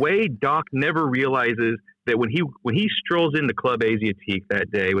the way Doc never realizes that when he strolls into Club Asiatique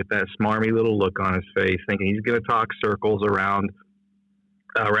that day with that smarmy little look on his face, thinking he's going to talk circles around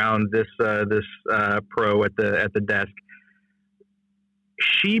this pro at the desk,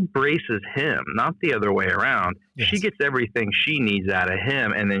 she braces him, not the other way around. Yes. She gets everything she needs out of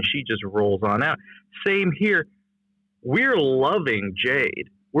him, and then she just rolls on out. Same here. We're loving Jade.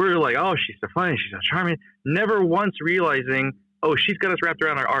 We're like, oh, she's so funny, she's so charming. Never once realizing, oh, she's got us wrapped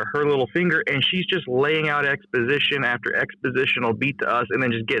around her little finger, and she's just laying out exposition after expositional beat to us, and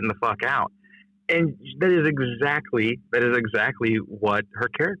then just getting the fuck out. And that is exactly what her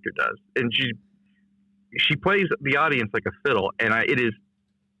character does. And she plays the audience like a fiddle, and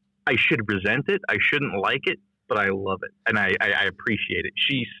I should resent it. I shouldn't like it, but I love it, and I appreciate it.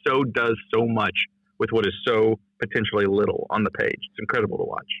 She does so much with what is so potentially little on the page. It's incredible to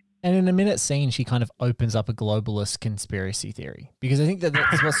watch. And in a minute scene, she kind of opens up a globalist conspiracy theory, because I think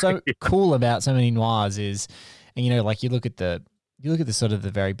that's what's so cool about so many noirs is, and you know, like you look at the sort of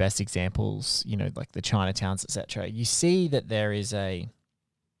the very best examples, you know, like the Chinatowns, etc. You see that there's an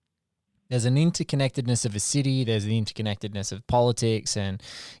interconnectedness of a city, there's an interconnectedness of politics and,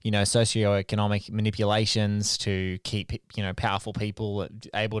 you know, socioeconomic manipulations to keep, you know, powerful people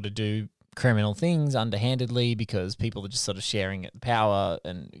able to do criminal things underhandedly because people are just sort of sharing the power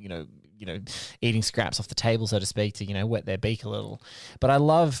and, you know, eating scraps off the table, so to speak, to, you know, wet their beak a little. But I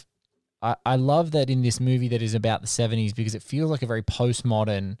love that in this movie that is about the 70s, because it feels like a very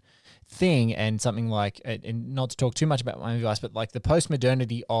postmodern thing, and something like, and not to talk too much about Miami Vice, but like the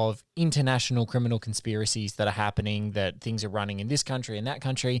postmodernity of international criminal conspiracies that are happening, that things are running in this country and that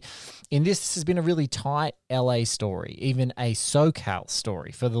country. In this has been a really tight LA story, even a SoCal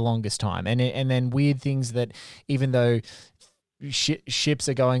story for the longest time. And then weird things that, even though ships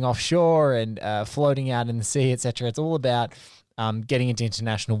are going offshore and floating out in the sea, etc., it's all about getting into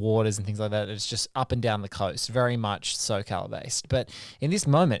international waters and things like that. It's just up and down the coast, very much SoCal based. But in this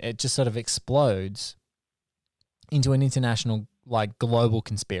moment, it just sort of explodes into an international, like, global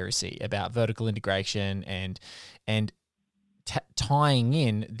conspiracy about vertical integration and tying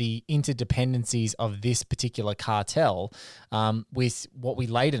in the interdependencies of this particular cartel with what we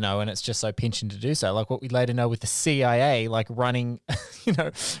later know, and it's just so pinching to do so, like what we later know with the CIA, like running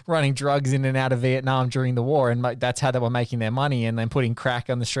drugs in and out of Vietnam during the war, and that's how they were making their money, and then putting crack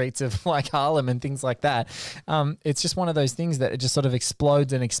on the streets of like Harlem and things like that. It's just one of those things that it just sort of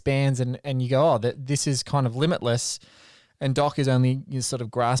explodes and expands, and you go, oh, this is kind of limitless. And Doc is only sort of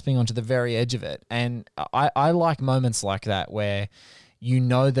grasping onto the very edge of it. And I like moments like that where you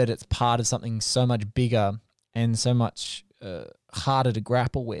know that it's part of something so much bigger and so much harder to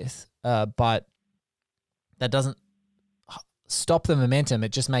grapple with. But that doesn't stop the momentum.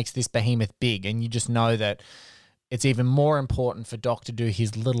 It just makes this behemoth big. And you just know that it's even more important for Doc to do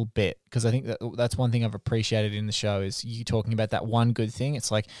his little bit, because I think that's one thing I've appreciated in the show is you talking about that one good thing.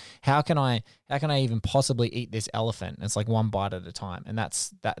 It's like, how can I even possibly eat this elephant? And it's like one bite at a time, and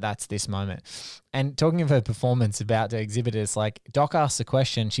that's this moment. And talking of her performance about to exhibit it, it's like Doc asks a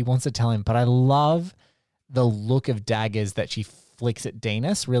question, she wants to tell him, but I love the look of daggers that she flicks at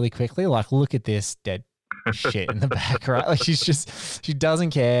Dinas really quickly. Like, look at this dead shit in the back, right? Like she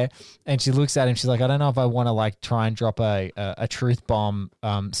doesn't care, and she looks at him, she's like, I don't know if I want to like try and drop a truth bomb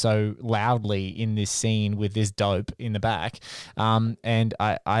so loudly in this scene with this dope in the back. And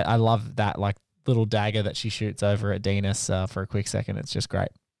I love that like little dagger that she shoots over at Dinas for a quick second. It's just great.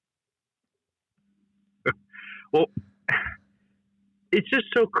 Well, it's just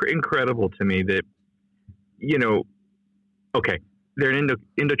so incredible to me that, okay, they're an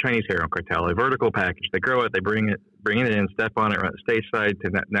Indo-Chinese heroin cartel, a vertical package. They grow it, they bring it in, step on it, run it stateside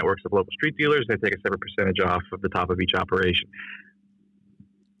to networks of local street dealers. They take a separate percentage off of the top of each operation.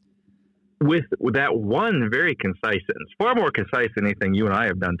 With that one very concise sentence, far more concise than anything you and I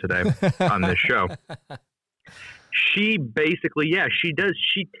have done today on this show. She basically, she does.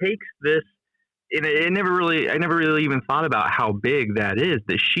 She takes this, and I never really even thought about how big that is.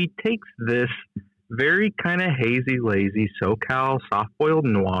 That she takes this very kind of hazy, lazy SoCal soft-boiled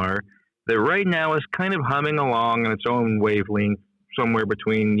noir that right now is kind of humming along in its own wavelength, somewhere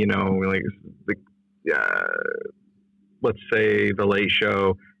between let's say The Late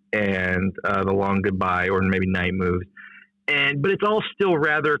Show and The Long Goodbye, or maybe Night Moves. But it's all still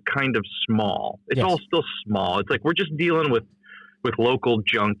rather kind of small. It's all still small. It's like we're just dealing with local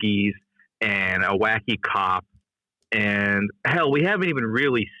junkies and a wacky cop. And hell, we haven't even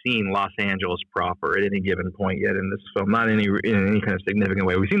really seen Los Angeles proper at any given point yet in this film. Not in any kind of significant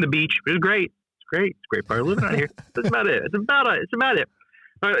way. We've seen the beach, which is great. It's great. It's a great part of living out here. That's about it. It's about it.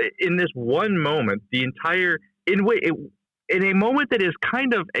 But in this one moment, in a moment that is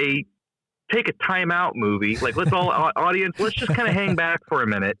kind of a take a time out movie, like let's all audience, let's just kind of hang back for a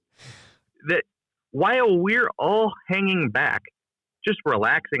minute. That while we're all hanging back, just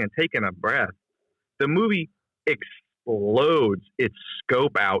relaxing and taking a breath, the movie explodes its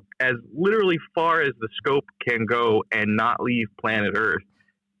scope out as literally far as the scope can go and not leave planet Earth.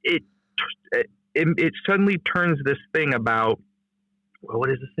 It suddenly turns this thing about, well,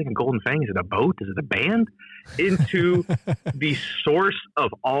 what is this thing? A Golden Fang? Is it a boat? Is it a band? Into the source of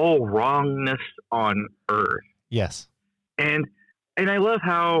all wrongness on Earth. Yes. And I love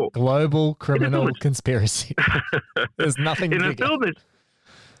how global criminal conspiracy. There's nothing in bigger. a film that's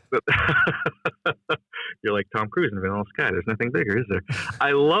you're like Tom Cruise in Vanilla Sky. There's nothing bigger, is there?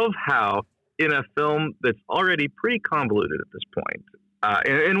 I love how in a film that's already pretty convoluted at this point,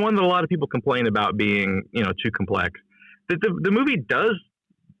 and one that a lot of people complain about being, too complex, that the movie doesn't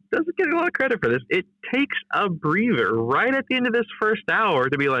get a lot of credit for this. It takes a breather right at the end of this first hour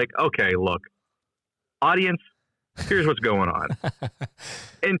to be like, okay, look, audience, here's what's going on.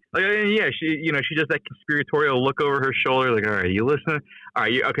 And she does that conspiratorial look over her shoulder, like, all right, you listening? All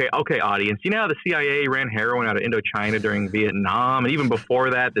right, okay, audience. You know how the CIA ran heroin out of Indochina during Vietnam, and even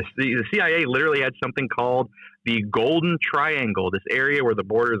before that, the CIA literally had something called the Golden Triangle, this area where the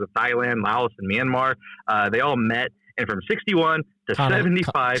borders of Thailand, Laos, and Myanmar, they all met. And from 61 to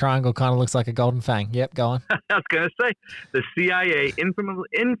 75... Triangle kind of looks like a golden fang. Yep, go on. I was going to say, the CIA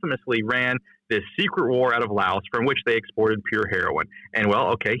infamously ran this secret war out of Laos from which they exported pure heroin. And, well,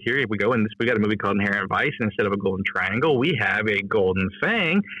 okay, here we go. And we got a movie called Inherent Vice. And instead of a golden triangle, we have a golden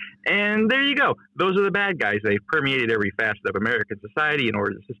fang. And there you go. Those are the bad guys. They've permeated every facet of American society in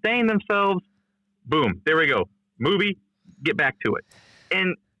order to sustain themselves. Boom. There we go. Movie, get back to it.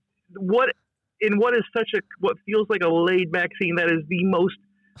 And what is what feels like a laid back scene that is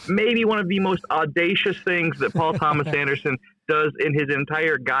maybe one of the most audacious things that Paul Thomas Anderson does in his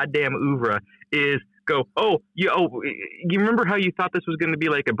entire goddamn oeuvre is go, you remember how you thought this was going to be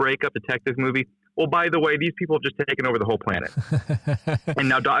like a breakup detective movie? Well, by the way, these people have just taken over the whole planet. And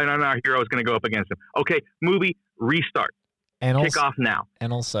now our hero is going to go up against them. Okay, movie, restart. Kick off now.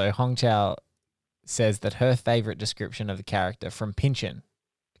 And also, Hong Chow says that her favorite description of the character from Pynchon,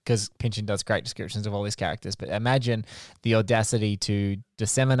 because Pynchon does great descriptions of all his characters, but imagine the audacity to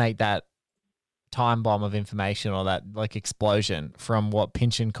disseminate that time bomb of information or that like explosion from what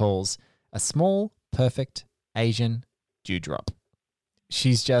Pynchon calls a small, perfect Asian dewdrop.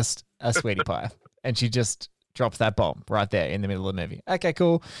 She's just a sweetie pie, and she just drops that bomb right there in the middle of the movie. Okay,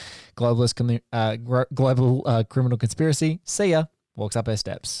 cool. Global criminal conspiracy. See ya. Walks up her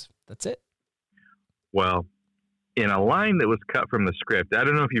steps. That's it. Well, in a line that was cut from the script, I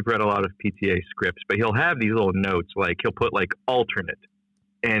don't know if you've read a lot of PTA scripts, but he'll have these little notes, like he'll put like alternate,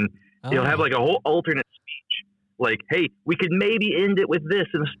 and he'll have like a whole alternate speech, like, hey, we could maybe end it with this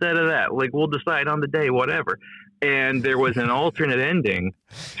instead of that. Like, we'll decide on the day, whatever. And there was an alternate ending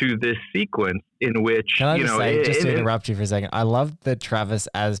to this sequence in which, Can I just say, just to interrupt you for a second, I love that Travis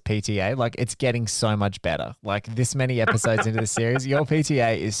as PTA. Like, it's getting so much better. Like, this many episodes into the series, your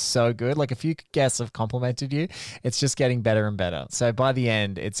PTA is so good. Like, a few guests have complimented you. It's just getting better and better. So by the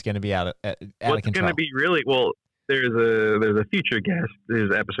end, it's going to be out of control. What's going to be really, well, there's a future guest, his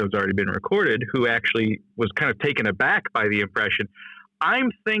episode's already been recorded, who actually was kind of taken aback by the impression.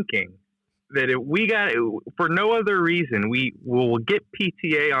 I'm thinking that if we got, for no other reason, we will get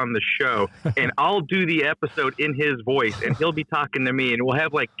PTA on the show, and I'll do the episode in his voice, and he'll be talking to me, and we'll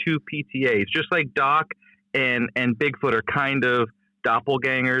have like two PTAs, just like Doc and Bigfoot are kind of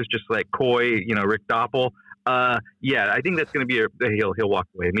doppelgangers, just like Coy, Rick Doppel. Yeah, I think that's going to be he'll walk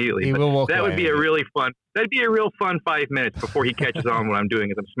away immediately. He will walk that away. Would be a really fun. That'd be a real fun 5 minutes before he catches on what I'm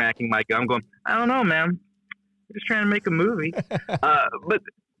doing. As I'm smacking my gun, I'm going, I don't know, man. I'm just trying to make a movie. But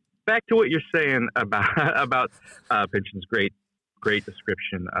back to what you're saying about Pynchon's great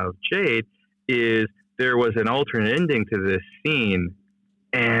description of Jade is there was an alternate ending to this scene.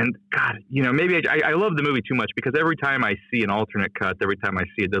 And God, maybe I love the movie too much because every time I see an alternate cut, every time I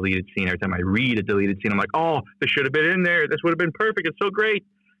see a deleted scene, every time I read a deleted scene, I'm like, oh, this should have been in there. This would have been perfect. It's so great.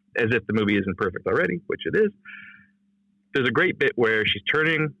 As if the movie isn't perfect already, which it is. There's a great bit where she's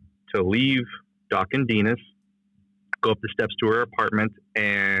turning to leave Doc and Dinas, go up the steps to her apartment,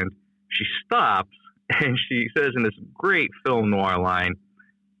 and she stops and she says in this great film noir line,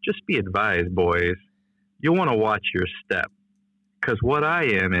 just be advised, boys, you'll want to watch your step. Because what I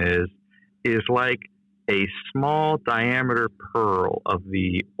am is like a small diameter pearl of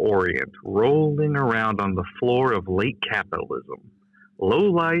the Orient rolling around on the floor of late capitalism.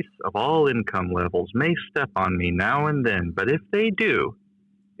 Lowlifes of all income levels may step on me now and then, but if they do,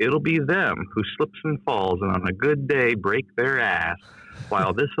 it'll be them who slips and falls and on a good day break their ass,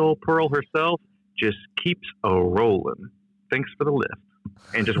 while this old pearl herself just keeps a-rolling. Thanks for the lift.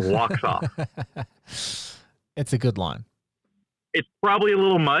 And just walks off. It's a good line. It's probably a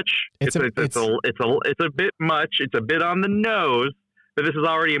little much. It's a bit much. It's a bit on the nose. But this is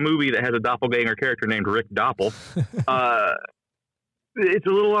already a movie that has a doppelganger character named Rick Doppel. It's a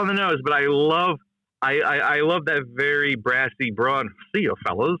little on the nose, but I love that very brassy, brawn, see you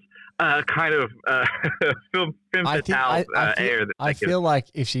fellas, kind of film fatale air. I feel like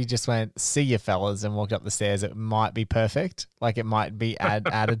if she just went, see you fellas, and walked up the stairs, it might be perfect. Like it might be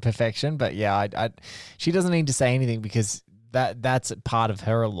added perfection. But yeah, she doesn't need to say anything because that's part of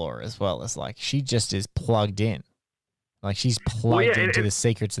her allure as well. It's like she just is plugged in. Like she's plugged into the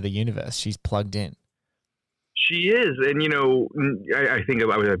secrets of the universe. She's plugged in. She is, and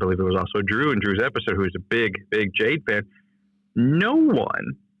I believe it was also Drew in Drew's episode, who's a big Jade fan. No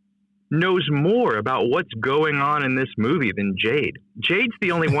one knows more about what's going on in this movie than Jade. Jade's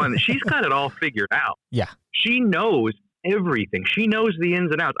the only one. She's got it all figured out. Yeah. She knows everything. She knows the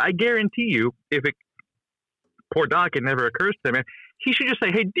ins and outs. I guarantee you, poor Doc, it never occurs to him, man, he should just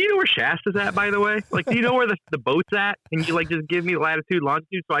say, hey, do you know where Shasta's at, by the way? Like, do you know where the boat's at? Can you, just give me latitude,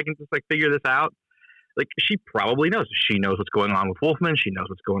 longitude so I can just, figure this out? Like, she probably knows. She knows what's going on with Wolfman. She knows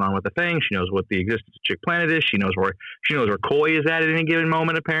what's going on with the Thing. She knows what the existence of Chick Planet is. She knows where Coy is at any given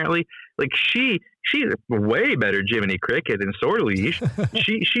moment, apparently. Like, she's a way better Jiminy Cricket than Sorleige.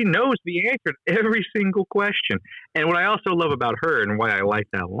 she knows the answer to every single question. And what I also love about her and why I like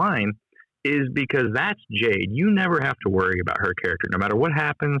that line is because that's Jade. You never have to worry about her character. No matter what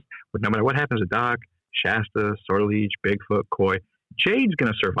happens to Doc, Shasta, Sorleige, Bigfoot, Coy, Jade's going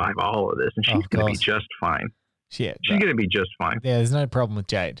to survive all of this, and she's going to be just fine. Yeah, she's going to be just fine. Yeah, there's no problem with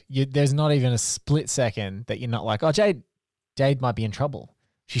Jade. There's not even a split second that you're not like, oh, Jade might be in trouble.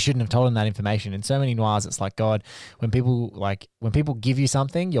 She shouldn't have told him that information. In so many noirs, it's like, God, when people give you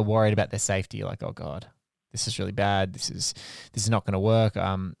something, you're worried about their safety. You're like, oh God, this is really bad. This is not going to work.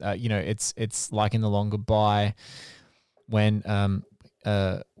 It's like in The Long Goodbye when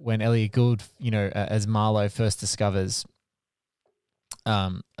Elliot Gould, as Marlowe first discovers.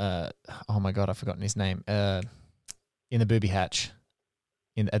 Oh my God, I've forgotten his name. In the booby hatch,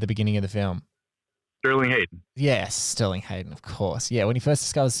 at the beginning of the film. Sterling Hayden. Yes, Sterling Hayden, of course. Yeah, when he first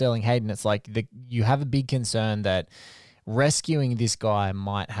discovers Sterling Hayden, it's like you have a big concern that rescuing this guy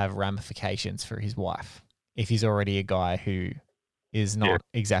might have ramifications for his wife if he's already a guy who is not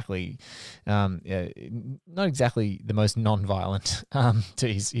exactly, not exactly the most non-violent to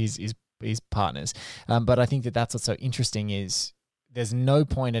his partners. But I think that's what's so interesting is. There's no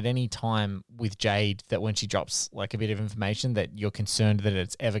point at any time with Jade that when she drops a bit of information that you're concerned that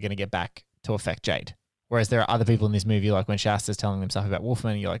it's ever going to get back to affect Jade. Whereas there are other people in this movie, like when Shasta's telling them stuff about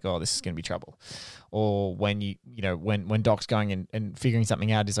Wolfman, you're like, oh, this is going to be trouble. Or when when Doc's going and figuring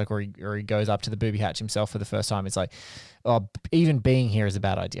something out, is like, or he goes up to the booby hatch himself for the first time, it's like, oh, even being here is a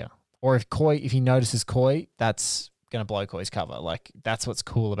bad idea. Or if he notices Coy, that's going to blow Coy's cover. Like that's what's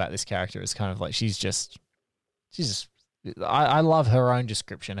cool about this character is kind of like she's just. I love her own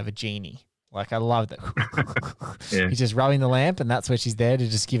description of a genie. Like I love that. Yeah. He's just rubbing the lamp, and that's where she's there to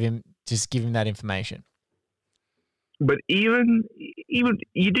just give him that information. But even you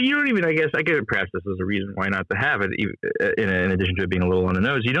don't even. I guess perhaps this is a reason why not to have it. In addition to it being a little on the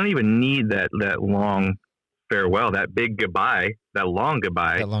nose, you don't even need that long farewell, that big goodbye, that long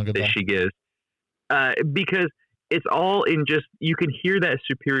goodbye that she gives, because it's all in just. You can hear that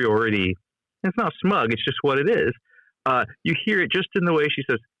superiority It's not smug. It's just what it is. You hear it just in the way she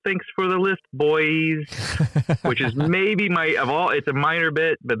says, "Thanks for the lift, boys," which is maybe it's a minor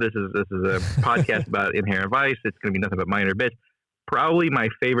bit, but this is a podcast about Inherent Vice. It's going to be nothing but minor bits. Probably my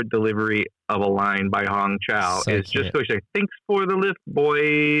favorite delivery of a line by Hong Chow is just so she says, "Thanks for the lift,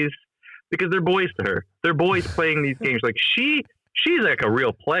 boys," because they're boys to her. They're boys playing these games. Like she's like a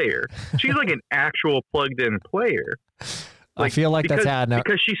real player. She's like an actual plugged-in player. I feel like that's how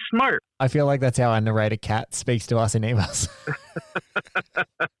because she's smart. I feel like that's how our narrator Kat speaks to us in emails.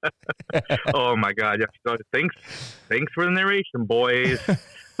 Oh my God! Yeah. So thanks for the narration, boys.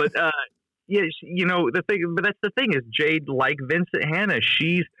 But yeah, the thing. But that's the thing is Jade, like Vincent Hanna,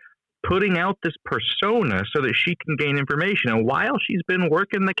 she's putting out this persona so that she can gain information. And while she's been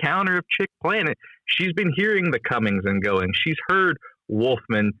working the counter of Chick Planet, she's been hearing the comings and goings. She's heard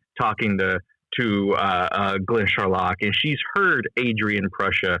Wolfman talking to Glenn Charlock, and she's heard Adrian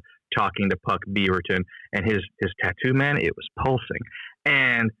Prussia talking to Puck Beaverton, and his tattoo, man, it was pulsing.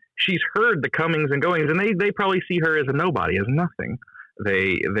 And she's heard the comings and goings, and they probably see her as a nobody, as nothing.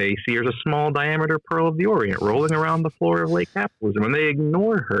 They see her as a small diameter pearl of the Orient rolling around the floor of Lake Capitalism, and they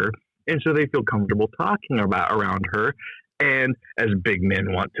ignore her, and so they feel comfortable talking around her, and as big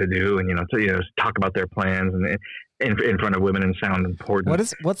men want to do, and talk about their plans and in front of women and sound important.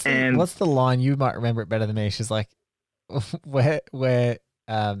 What's the line? You might remember it better than me. She's like, where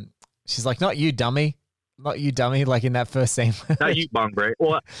she's like, not you dummy, like in that first scene. Not you bong brain.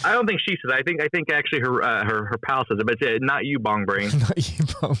 Well, I don't think she says. I think actually her pal says it, but it's not you bong brain. Not you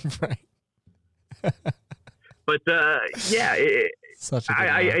bong brain. But yeah, such a good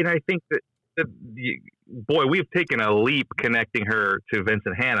and I think that boy, we've taken a leap connecting her to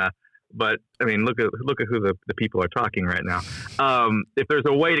Vincent Hanna. But I mean, look at who the people are talking right now. If there's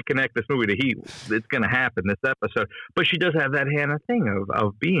a way to connect this movie to Heat, it's going to happen this episode. But she does have that Hannah thing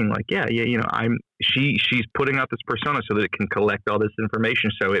of being like, she's putting out this persona so that it can collect all this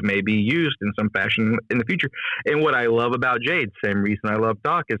information, so it may be used in some fashion in the future. And what I love about Jade, same reason I love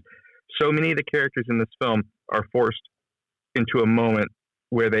Doc, is so many of the characters in this film are forced into a moment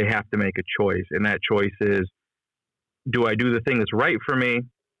where they have to make a choice, and that choice is, do I do the thing that's right for me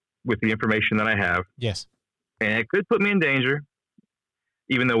with the information that I have? Yes. And it could put me in danger,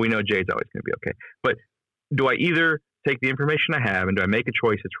 even though we know Jade's always going to be okay. But do I either take the information I have and do I make a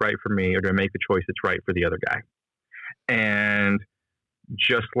choice that's right for me, or do I make a choice that's right for the other guy? And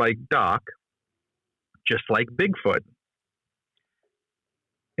just like Doc, just like Bigfoot,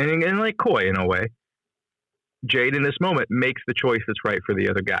 and like Coy in a way, Jade in this moment makes the choice that's right for the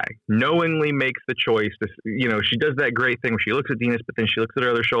other guy. Knowingly makes the choice. She does that great thing where she looks at Dinas, but then she looks at her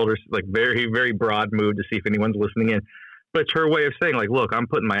other shoulders, like very, very broad move to see if anyone's listening in. But it's her way of saying, like, look, I'm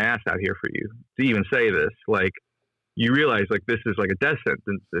putting my ass out here for you to even say this. Like, you realize, like, this is like a death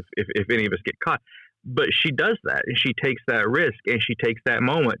sentence if any of us get caught. But she does that, and she takes that risk, and she takes that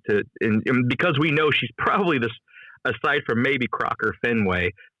moment and because we know she's probably this, aside from maybe Crocker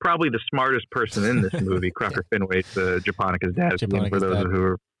Fenway, probably the smartest person in this movie. Crocker Fenway's Japonicas dad, for those who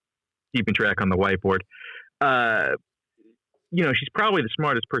are keeping track on the whiteboard. She's probably the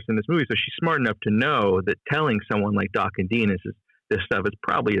smartest person in this movie, so she's smart enough to know that telling someone like Doc and Dinas this stuff is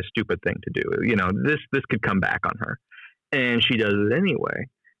probably a stupid thing to do. This could come back on her, and she does it anyway.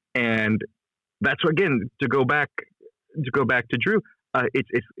 And that's again to go back to Drew. It's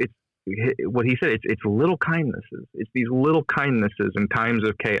what he said. It's little kindnesses. It's these little kindnesses in times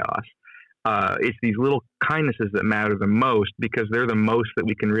of chaos. It's these little kindnesses that matter the most, because they're the most that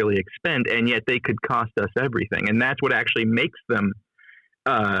we can really expend, and yet they could cost us everything. And that's what actually makes them.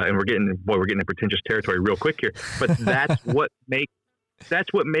 And we're getting into pretentious territory real quick here, but that's what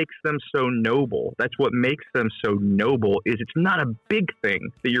makes them so noble. That's what makes them so noble. Is it's not a big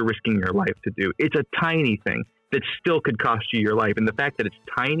thing that you're risking your life to do. It's a tiny thing that still could cost you your life, and the fact that it's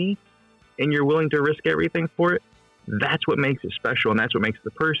tiny and you're willing to risk everything for it, that's what makes it special, and that's what makes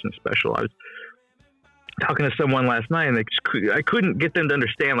the person special. I was talking to someone last night, and I couldn't get them to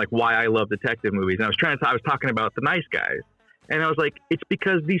understand like why I love detective movies. And I was talking about The Nice Guys, and I was like, it's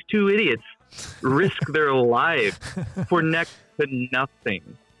because these two idiots risk their lives for next to nothing.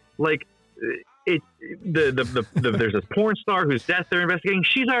 Like there's a porn star whose death they're investigating.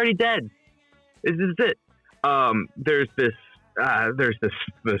 She's already dead. This is it. There's this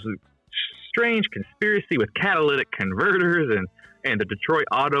strange conspiracy with catalytic converters and the Detroit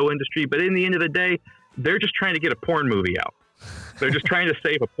auto industry. But in the end of the day, they're just trying to get a porn movie out. They're just trying to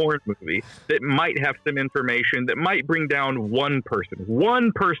save a porn movie that might have some information that might bring down one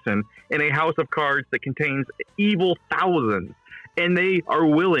person in a house of cards that contains evil thousands. And they are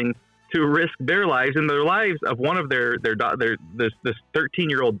willing to risk their lives and the lives of one of this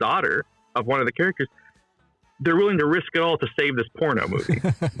 13-year-old daughter of one of the characters, they're willing to risk it all to save this porno movie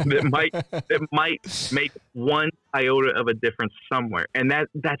that might make one iota of a difference somewhere, and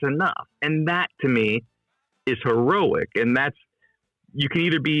that's enough. And that to me is heroic. And that's you can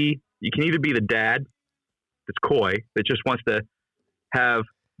either be the dad that's coy, that just wants to have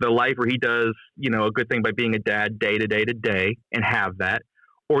the life where he does, a good thing by being a dad day to day to day and have that,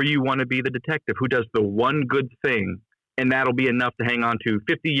 or you want to be the detective who does the one good thing, and that'll be enough to hang on to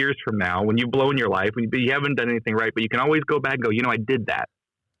 50 years from now when you've blown your life, when you haven't done anything right, but you can always go back and go, I did that.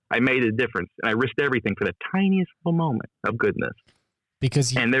 I made a difference, and I risked everything for the tiniest little moment of goodness.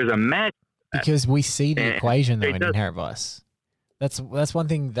 And there's a magic. Because we see the equation, though, in Inherent Vice. That's one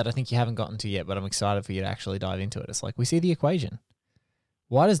thing that I think you haven't gotten to yet, but I'm excited for you to actually dive into it. It's like, we see the equation.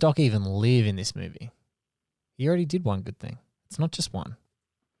 Why does Doc even live in this movie? He already did one good thing. It's not just one.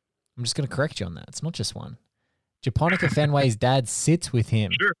 I'm just going to correct you on that. It's not just one. Japonica Fenway's dad sits with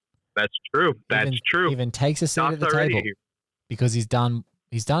him. Sure, that's true. That's true. Even takes a seat at the table because he's done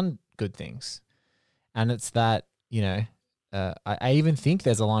good things, and it's that I even think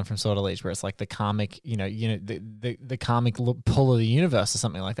there's a line from Sortilege where it's like the karmic, the karmic pull of the universe or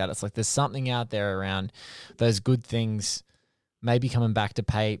something like that. It's like there's something out there around those good things, maybe coming back to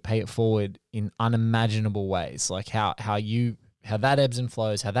pay it forward in unimaginable ways, like how that ebbs and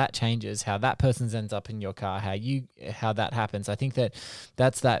flows, how that changes, how that person ends up in your car, how that happens. I think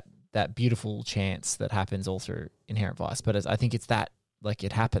that's that beautiful chance that happens all through Inherent Vice. But I think it's that, like,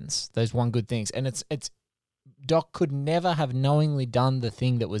 it happens, those one good things. And it's Doc could never have knowingly done the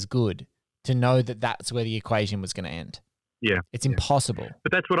thing that was good to know that that's where the equation was going to end. Yeah. It's impossible.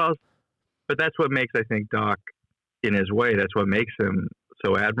 But that's what makes, I think, Doc, in his way, that's what makes him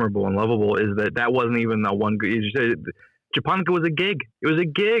so admirable and lovable, is that wasn't even the one good. Japonica was a gig. It was a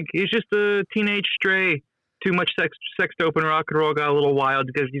gig. He's just a teenage stray. Too much sex, dope, and rock and roll. Got a little wild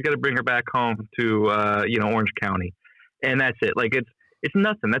because he's got to bring her back home to Orange County, and that's it. Like it's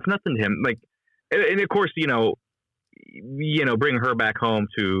nothing. That's nothing to him. Like, and of course, bring her back home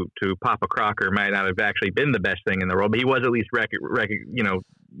to Papa Crocker might not have actually been the best thing in the world, but he was at least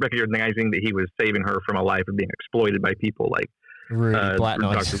recognizing that he was saving her from a life of being exploited by people like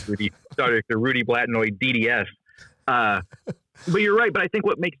Dr. Rudy Blatnoy, DDS. But you're right. But I think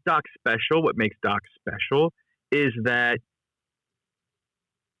what makes Doc special is that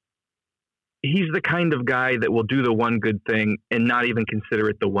he's the kind of guy that will do the one good thing and not even consider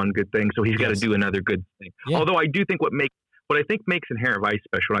it the one good thing. So he's got to do another good thing. Yeah. Although I do think what I think makes Inherent Vice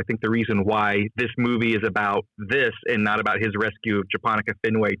special, and I think the reason why this movie is about this and not about his rescue of Japonica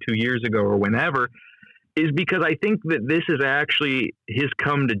Fenway 2 years ago or whenever, is because I think that this is actually his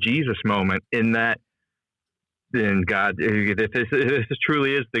come to Jesus moment, in that, and God, if this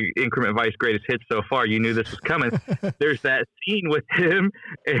truly is the Increment Vice greatest hit so far, you knew this was coming. There's that scene with him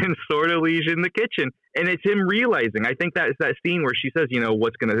and Sortilege in the kitchen, and it's him realizing. I think that's that scene where she says,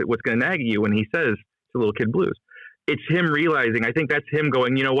 what's gonna nag you, when he says to Little Kid Blues. It's him realizing. I think that's him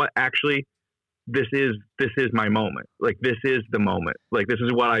going, you know what? Actually, this is my moment. Like, this is the moment. Like, this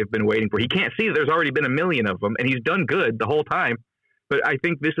is what I've been waiting for. He can't see that there's already been a million of them, and he's done good the whole time. But I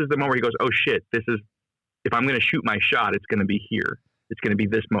think this is the moment where he goes, oh shit, if I'm going to shoot my shot, it's going to be here. It's going to be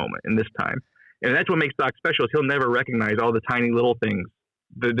this moment and this time. And that's what makes Doc special, is he'll never recognize all the tiny little things,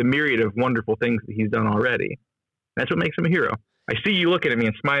 the myriad of wonderful things that he's done already. That's what makes him a hero. I see you looking at me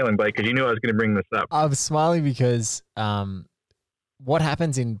and smiling, Blake, because you knew I was going to bring this up. I'm smiling because what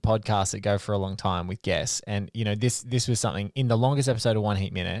happens in podcasts that go for a long time with guests, and this was something in the longest episode of One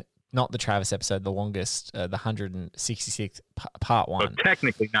Heat Minute, not the Travis episode, the longest, the 166th part one. So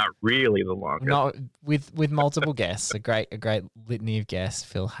technically, not really the longest. No, with multiple guests, a great litany of guests.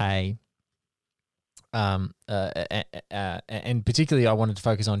 Phil Hay, and particularly I wanted to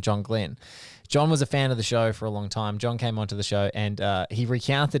focus on John Glenn. John was a fan of the show for a long time. John came onto the show and he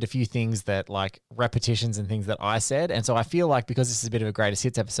recounted a few things that, like, repetitions and things that I said. And so I feel like, because this is a bit of a greatest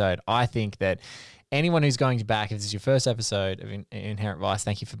hits episode, I think that anyone who's going back, if this is your first episode of Inherent Vice,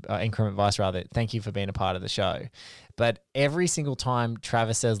 thank you for Increment Vice rather. Thank you for being a part of the show. But every single time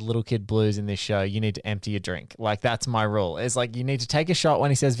Travis says Little Kid Blues in this show, you need to empty your drink. Like, that's my rule. It's like, you need to take a shot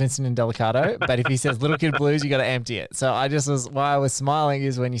when he says Vincent and Delicato, but if he says Little Kid Blues, you got to empty it. So why I was smiling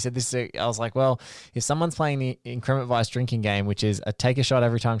is when you said this, I was like, well, if someone's playing the Increment Vice drinking game, which is a take a shot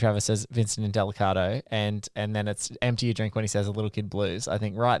every time Travis says Vincent and Delicato, and then it's empty your drink when he says a Little Kid Blues, I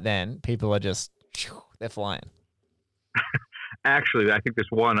think right then people are just, they're flying. Actually, I think there's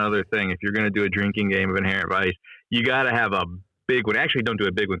one other thing. If you're going to do a drinking game of Inherent Vice, you got to have a big one. Actually, don't do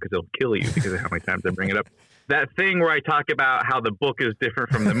a big one because it'll kill you because of how many times I bring it up. That thing where I talk about how the book is different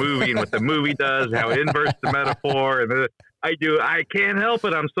from the movie and what the movie does, how it inverts the metaphor, and I do. I can't help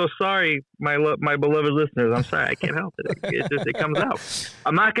it. I'm so sorry, my beloved listeners. I'm sorry. I can't help it. It comes out.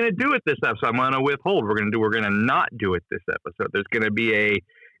 I'm not going to do it this episode. I'm going to withhold. We're going to not do it this episode. There's going to be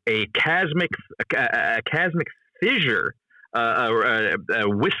a chasmic fissure, a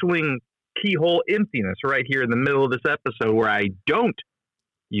whistling keyhole emptiness right here in the middle of this episode where I don't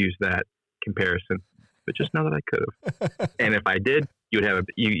use that comparison, but just know that I could have. And if I did, you'd have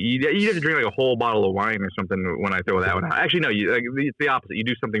you'd have to drink like a whole bottle of wine or something when I throw that one out. Actually, no, it's the opposite. You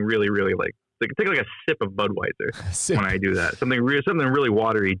do something really, really take like a sip of Budweiser when I do that. Something really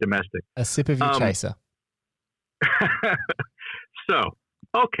watery, domestic. A sip of your chaser. So,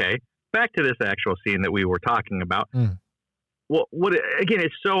 okay, back to this actual scene that we were talking about. Well, again,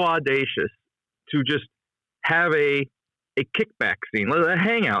 it's so audacious to just have a kickback scene, a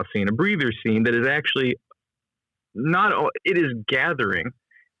hangout scene, a breather scene that is actually it is gathering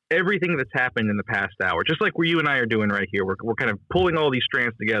everything that's happened in the past hour, just like where you and I are doing right here. We're kind of pulling all these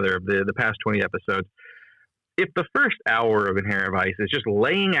strands together of the past 20 episodes. If the first hour of Inherent Vice is just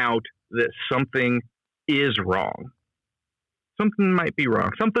laying out that something is wrong, something might be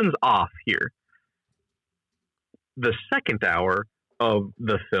wrong, something's off here, the second hour of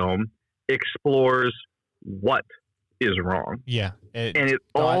the film explores what is wrong. Yeah. And it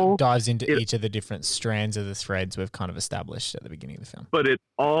all dives into each of the different strands of the threads we've kind of established at the beginning of the film. But it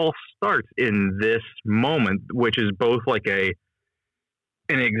all starts in this moment, which is both like an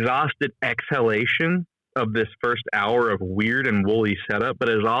exhausted exhalation of this first hour of weird and woolly setup, but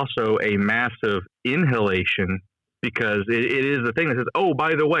is also a massive inhalation because it is the thing that says, oh,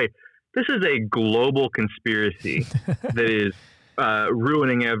 by the way, this is a global conspiracy that is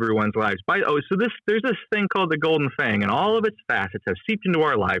ruining everyone's lives. So there's this thing called the Golden Fang, and all of its facets have seeped into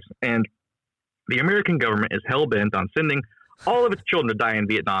our lives. And the American government is hell bent on sending all of its children to die in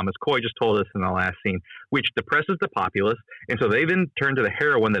Vietnam, as Coy just told us in the last scene, which depresses the populace. And so they then turn to the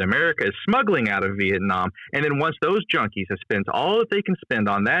heroin that America is smuggling out of Vietnam. And then once those junkies have spent all that they can spend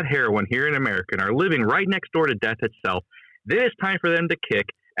on that heroin here in America and are living right next door to death itself, then it's time for them to kick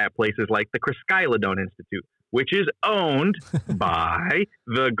at places like the Criskyladone Institute, which is owned by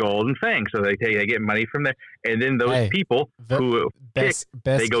the Golden Fang. So they get money from there. And then those people who best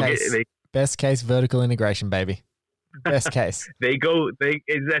case vertical integration, baby. Best case. That's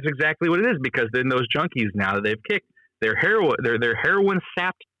exactly what it is, because then those junkies, now that they've kicked, their heroin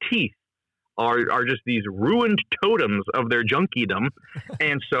sapped teeth are just these ruined totems of their junkiedom.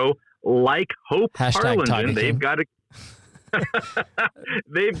 And so, like Hope Harlingen, they've got to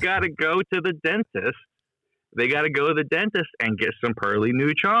go to the dentist. They got to go to the dentist and get some pearly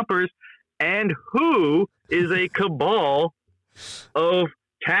new chompers. And who is a cabal of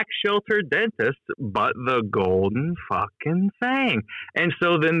tax shelter dentists but the Golden fucking Fang? And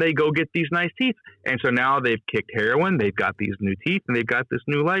so then they go get these nice teeth. And so now they've kicked heroin. They've got these new teeth and they've got this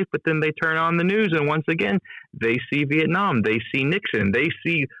new life. But then they turn on the news and once again, they see Vietnam. They see Nixon. They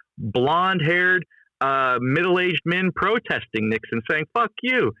see blonde-haired middle-aged men protesting Nixon, saying "fuck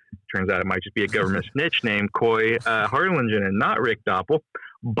you." Turns out it might just be a government snitch named Coy Harlingen and not Rick Doppel.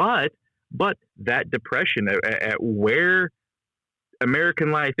 But that depression at where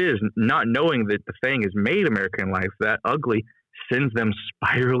American life is, not knowing that the Fang has made American life that ugly, sends them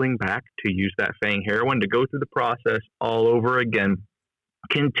spiraling back to use that Fang heroin to go through the process all over again,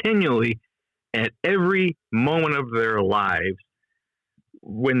 continually at every moment of their lives.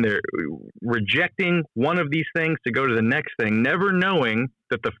 When they're rejecting one of these things to go to the next thing, never knowing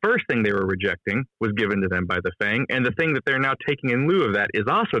that the first thing they were rejecting was given to them by the Fang, and the thing that they're now taking in lieu of that is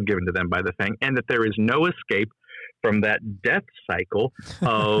also given to them by the Fang, and that there is no escape from that death cycle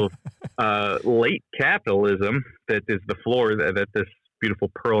of late capitalism that is the floor that this beautiful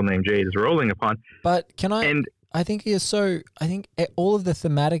pearl named Jade is rolling upon. But I think all of the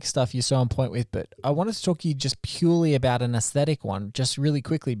thematic stuff you're so on point with, but I wanted to talk to you just purely about an aesthetic one, just really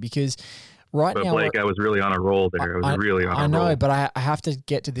quickly, because now, Blake, I was really on a roll there. I know, but I have to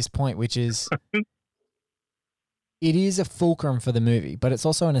get to this point, which is it is a fulcrum for the movie, but it's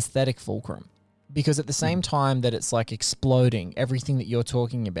also an aesthetic fulcrum. Because at the same time that it's like exploding, everything that you're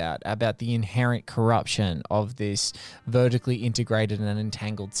talking about the inherent corruption of this vertically integrated and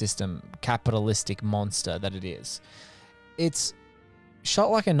entangled system, capitalistic monster that it is, it's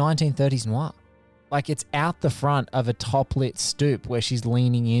shot like a 1930s noir. Like it's out the front of a top-lit stoop where she's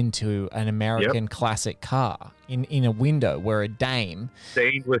leaning into an American classic car in a window where a dame...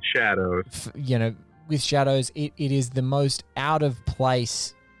 stained with shadows. With shadows, it is the most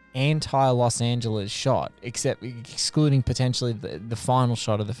out-of-place anti-Los Angeles shot, excluding potentially the final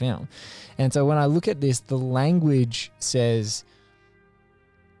shot of the film. And so when I look at this, the language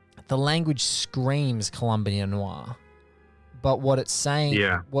screams Colombian noir. but what it's saying,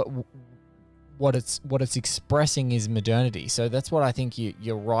 Yeah. what it's expressing is modernity. So that's what I think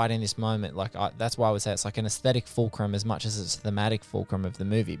you're right in this moment. Like that's why I would say it's like an aesthetic fulcrum as much as it's a thematic fulcrum of the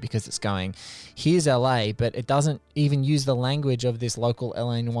movie, because it's going, here's LA, but it doesn't even use the language of this local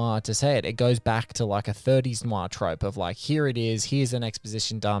LA noir to say it. It goes back to like a 30s noir trope of like, here it is, here's an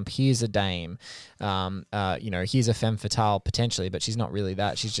exposition dump, here's a dame, here's a femme fatale potentially, but she's not really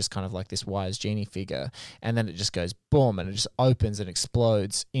that. She's just kind of like this wise genie figure. And then it just goes boom, and it just opens and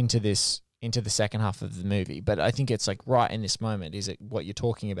explodes into the second half of the movie. But I think it's like right in this moment is it what you're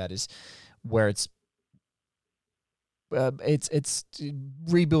talking about is where it's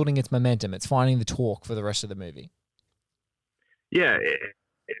rebuilding its momentum. It's finding the torque for the rest of the movie. Yeah,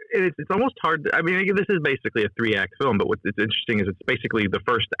 it's almost hard. I mean, this is basically a 3-act film, but what's interesting is it's basically the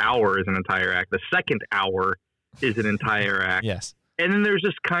first hour is an entire act. The second hour is an entire act. Yes. And then there's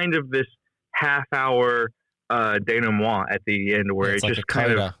just kind of this half-hour denouement at the end where it's it like just a kind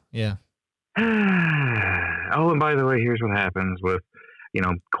coda. of... Yeah. Oh, and by the way, here's what happens with,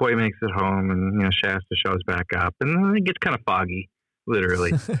 Coy makes it home, and Shasta shows back up, and then it gets kind of foggy,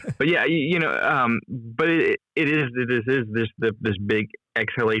 literally. But yeah, but it is this big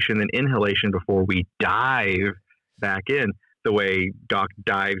exhalation and inhalation before we dive back in. The way Doc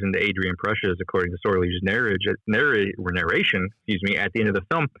dives into Adrian Precious, according to Sorley's narration, at the end of the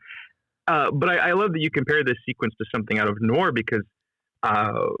film. But I love that you compare this sequence to something out of Noir, because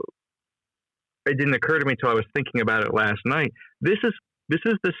it didn't occur to me until I was thinking about it last night. This is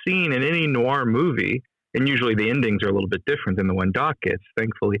the scene in any noir movie, and usually the endings are a little bit different than the one Doc gets,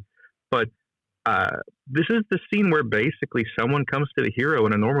 thankfully. But this is the scene where basically someone comes to the hero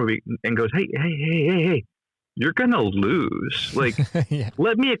in a noir movie and goes, hey, you're going to lose. Like, yeah.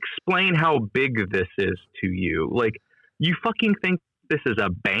 Let me explain how big this is to you. Like, you fucking think this is a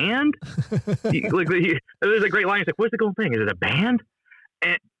band? There's a great line. It's like, what's the golden thing? Is it a band?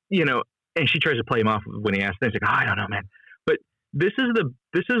 And, and she tries to play him off when he asks things like, I don't know, man. But this is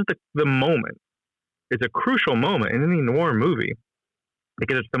the moment. It's a crucial moment in any noir movie,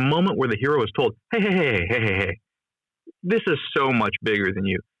 because it's the moment where the hero is told, hey, this is so much bigger than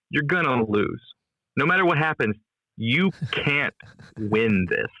you. You're going to lose. No matter what happens, you can't win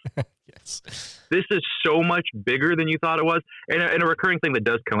this. Yes. This is so much bigger than you thought it was. And a recurring thing that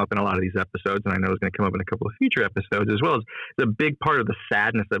does come up in a lot of these episodes, and I know is going to come up in a couple of future episodes as well, is the big part of the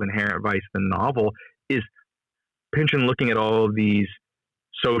sadness of Inherent Vice, the novel, is Pynchon looking at all of these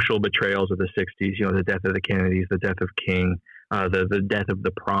social betrayals of the 60s, the death of the Kennedys, the death of King, the death of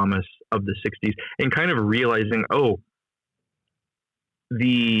the promise of the 60s, and kind of realizing,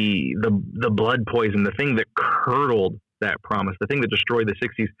 the blood poison, the thing that curdled that promise, the thing that destroyed the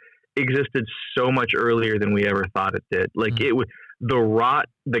 60s, existed so much earlier than we ever thought it did. Like it was the rot,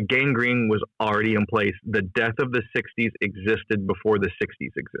 the gangrene was already in place. The death of the 60s existed before the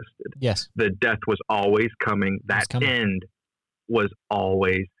 60s existed. Yes. The death was always coming. That end was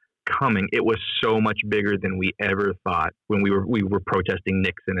always coming. It was so much bigger than we ever thought when we were protesting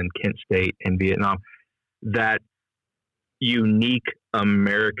Nixon and Kent State and Vietnam. That unique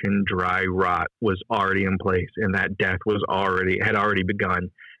American dry rot was already in place, and that death had already begun.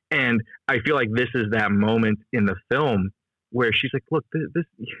 And I feel like this is that moment in the film where she's like, look, this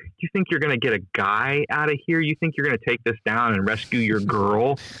you think you're going to get a guy out of here? You think you're going to take this down and rescue your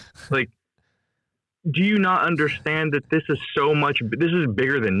girl? Like, do you not understand that this is this is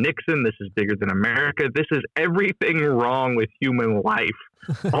bigger than Nixon? This is bigger than America. This is everything wrong with human life,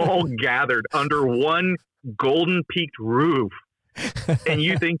 all gathered under one golden peaked roof. And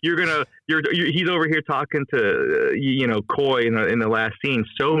you think he's over here talking to Coy in the last scene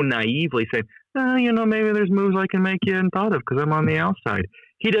so naively saying, maybe there's moves I can make you hadn't thought of because I'm on the outside.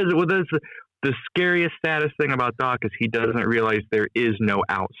 He does it with us. The scariest, saddest thing about Doc is he doesn't realize there is no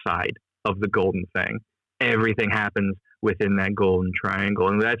outside of the golden thing. Everything happens within that golden triangle,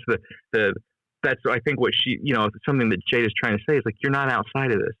 and that's that's I think what she something that Jade is trying to say is like, you're not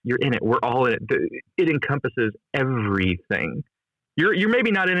outside of this. You're in it. We're all in it. It encompasses everything. You're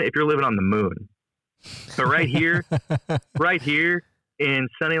maybe not in it if you're living on the moon, but right here in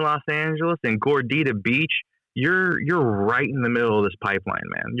sunny Los Angeles and Gordita Beach, you're right in the middle of this pipeline,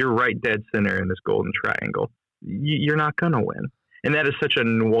 man. You're right dead center in this golden triangle. You're not gonna win, and that is such a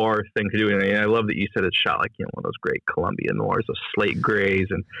noir thing to do. And I love that you said it's shot like one of those great Columbia noirs, those slate grays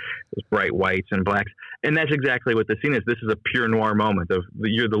and those bright whites and blacks. And that's exactly what the scene is. This is a pure noir moment of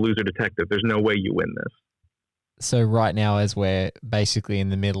you're the loser detective. There's no way you win this. So right now, as we're basically in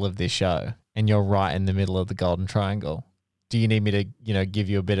the middle of this show, and you're right in the middle of the Golden Triangle, do you need me to, give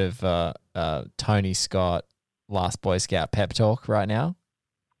you a bit of Tony Scott, Last Boy Scout pep talk right now?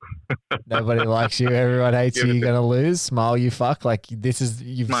 Nobody likes you. Everyone hates you. You're gonna lose. Smile, you fuck. Like this is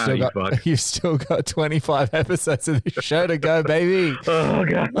you've still got 25 episodes of this show to go, baby. Oh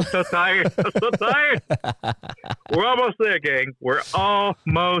god, I'm so tired. I'm so tired. We're almost there, gang. We're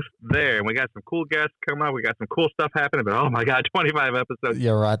almost there, and we got some cool guests coming up. We got some cool stuff happening. But oh my god, 25 episodes.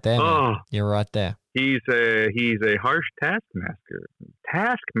 You're right there. Oh, man. You're right there. He's a harsh taskmaster.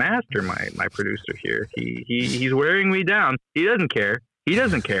 Taskmaster, my producer here. He's wearing me down. He doesn't care. It's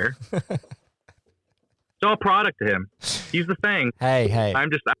all product to him. He's the Fang. Hey. I'm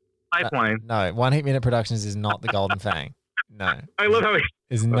pipeline. No, One Heat Minute Productions is not the Golden Fang. No. I love how he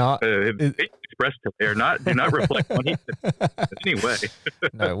is not expressed to do not reflect One Heat anyway.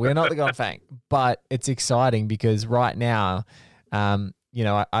 No, we're not the Golden Fang, but it's exciting because right now, I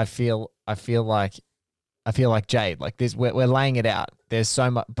feel like Jade. Like this, we're laying it out. There's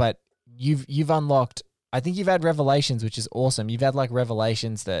so much, but you've unlocked. I think you've had revelations, which is awesome. You've had like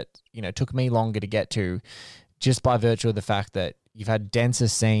revelations that took me longer to get to, just by virtue of the fact that you've had denser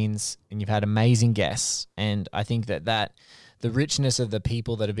scenes and you've had amazing guests. And I think that the richness of the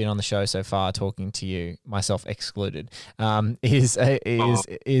people that have been on the show so far, talking to you, myself excluded, is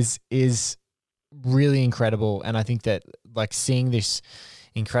really incredible. And I think that like seeing this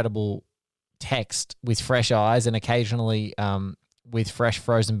incredible text with fresh eyes and occasionally with fresh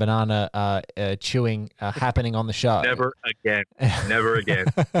frozen banana chewing happening on the show. Never again.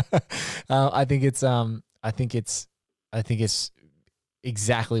 I think it's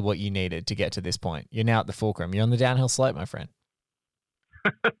exactly what you needed to get to this point. You're now at the fulcrum. You're on the downhill slope, my friend.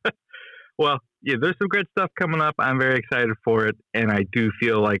 Well, yeah, there's some great stuff coming up. I'm very excited for it, and I do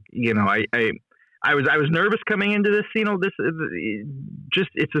feel like I was nervous coming into this scene.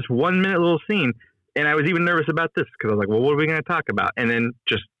 It's this 1 minute little scene. And I was even nervous about this because I was like, well, what are we going to talk about? And then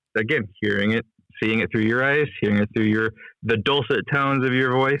just, again, hearing it, seeing it through your eyes, hearing it through the dulcet tones of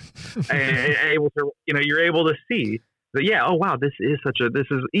your voice, and you're able to see that, yeah, oh, wow, that's what's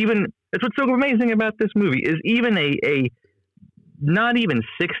so amazing about this movie is even a not even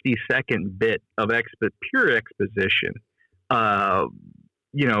 60-second bit of pure exposition,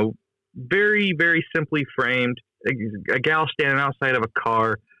 very, very simply framed, a gal standing outside of a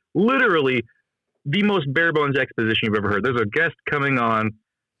car, literally the most bare bones exposition you've ever heard. There's a guest coming on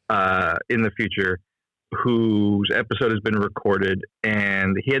in the future whose episode has been recorded,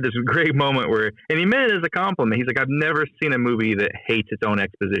 and he had this great moment and he meant it as a compliment. He's like, I've never seen a movie that hates its own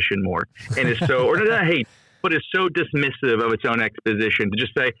exposition more, and is so, or not hate, but is so dismissive of its own exposition to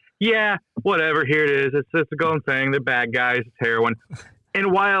just say, yeah, whatever, here it is. It's a golden thing. They're bad guys. It's heroin.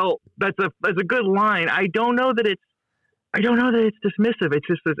 And while that's a good line, I don't know that it's dismissive. It's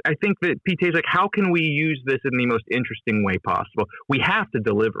just I think that PTA's like, how can we use this in the most interesting way possible? We have to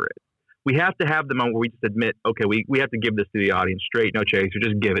deliver it. We have to have the moment where we just admit, okay, we have to give this to the audience straight, no chaser,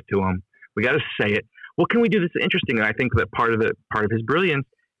 just give it to them. We got to say it. What can we do that's interesting? And I think that part of his brilliance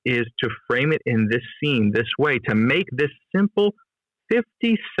is to frame it in this scene, this way, to make this simple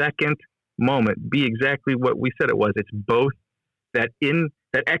 50-second moment be exactly what we said it was. It's both that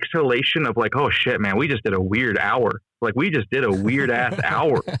exhalation of like, oh shit, man, we just did a weird hour. Like we just did a weird ass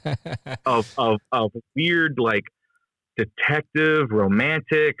hour of weird, like detective,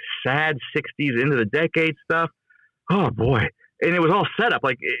 romantic, sad 60s into the decade stuff. Oh boy. And it was all set up.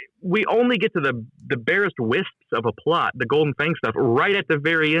 Like we only get to the barest wisps of a plot, the Golden Fang stuff, right at the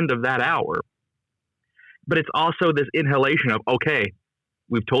very end of that hour. But it's also this inhalation of, okay,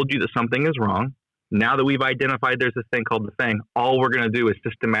 we've told you that something is wrong. Now that we've identified there's this thing called the Fang, all we're going to do is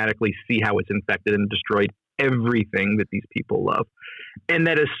systematically see how it's infected and destroyed everything that these people love. And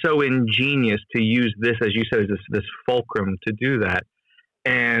that is so ingenious to use this, as you said, as this fulcrum to do that.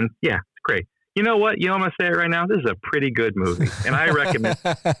 And yeah, it's great. You know what? I'm going to say it right now. This is a pretty good movie. And I recommend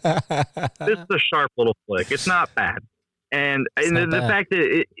this is a sharp little flick. It's not bad. And the fact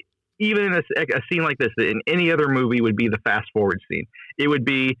that even in a scene like this, in any other movie would be the fast forward scene. It would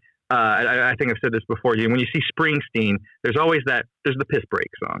be, I think I've said this before. When you see Springsteen, there's always there's the piss break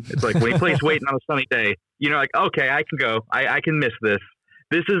song. It's like when he plays Waiting on a Sunny Day, like, okay, I can go. I can miss this.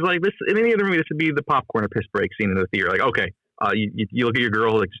 This is like this in any other movie. This would be the popcorn or piss break scene in the theater. Like, okay, you look at your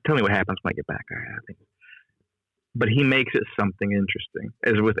girl, like, just tell me what happens when I get back. All right, I think. But he makes it something interesting,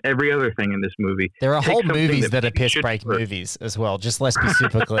 as with every other thing in this movie. There are whole movies that are piss break movies as well. Just let's be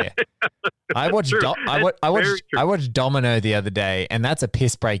super clear. I watched Domino the other day, and that's a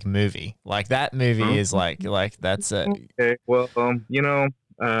piss break movie. Like that movie is like that's it. Okay, well,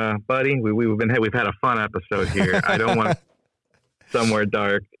 buddy, we've had a fun episode here. I don't want somewhere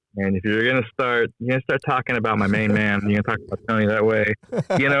dark. And if you're gonna start talking about my main man, you're gonna talk about Tony that way.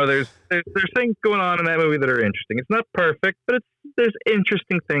 There's things going on in that movie that are interesting. It's not perfect, but there's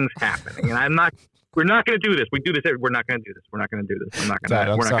interesting things happening. And we're not gonna do this. We do this. We're not gonna do this. We're not gonna do this. I'm not gonna.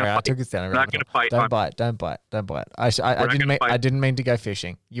 Dad, I'm we're not sorry. gonna I took us down. We're not gonna fight. Don't bite. I didn't mean to go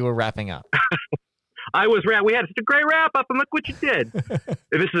fishing. You were wrapping up. We had such a great wrap up, and look what you did.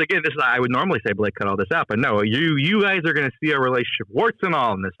 I would normally say Blake cut all this out, but no, you guys are going to see our relationship, warts and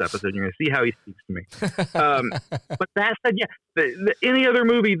all, in this episode. You're going to see how he speaks to me. But that said, any other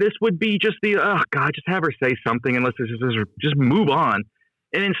movie, this would be just just have her say something, and let's just move on.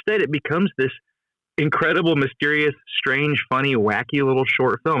 And instead, it becomes this incredible, mysterious, strange, funny, wacky little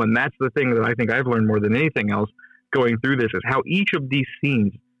short film. And that's the thing that I think I've learned more than anything else going through this, is how each of these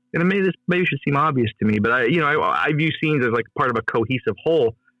scenes. And this maybe should seem obvious to me, but I view scenes as like part of a cohesive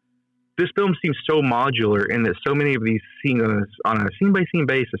whole. This film seems so modular in that so many of these scenes on a scene-by-scene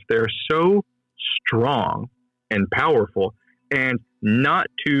basis, they're so strong and powerful, and not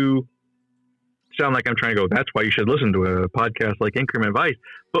to sound like I'm trying to go, that's why you should listen to a podcast like Increment Vice.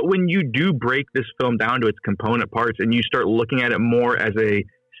 But when you do break this film down to its component parts and you start looking at it more as a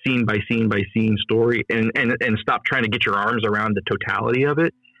scene-by-scene story and stop trying to get your arms around the totality of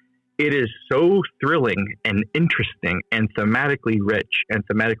it, it is so thrilling and interesting and thematically rich and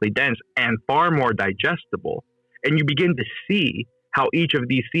thematically dense and far more digestible. And you begin to see how each of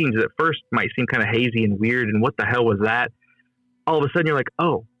these scenes at first might seem kind of hazy and weird and what the hell was that? All of a sudden you're like,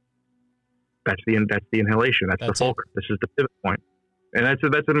 oh, that's the inhalation. That's the fulcrum. This is the pivot point. And that's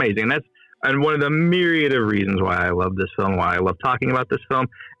amazing. And one of the myriad of reasons why I love this film, why I love talking about this film,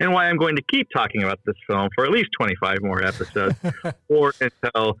 and why I'm going to keep talking about this film for at least 25 more episodes or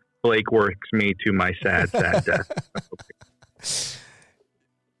until Blake works me to my sad, sad death.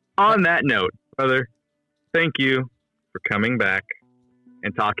 On that note, brother, thank you for coming back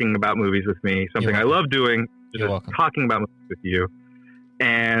and talking about movies with me. Something I love doing, just talking about movies with you.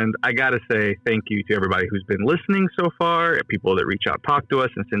 And I got to say thank you to everybody who's been listening so far, people that reach out, talk to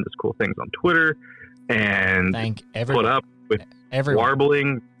us, and send us cool things on Twitter, and put up with my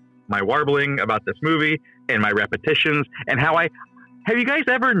warbling about this movie and my repetitions and how have you guys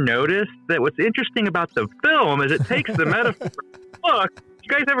ever noticed that what's interesting about the film is it takes the metaphor book? You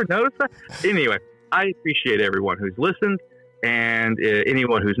guys ever notice that? Anyway, I appreciate everyone who's listened, and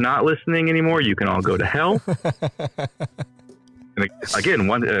anyone who's not listening anymore, you can all go to hell. And again,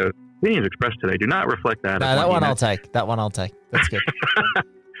 opinions expressed today do not reflect that. No, that one I'll take. That's good.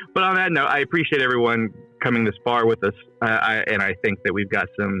 But on that note, I appreciate everyone coming this far with us, and I think that we've got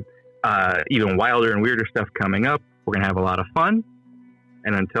some even wilder and weirder stuff coming up. We're going to have a lot of fun.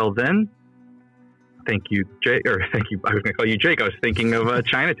 And until then, thank you, Jake. Or thank you. I was going to call you Jake. I was thinking of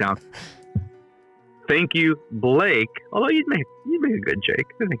Chinatown. Thank you, Blake. Although you'd make a good Jake.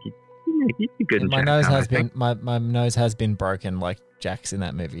 I think you'd be good. My nose has been my nose has been broken like Jack's in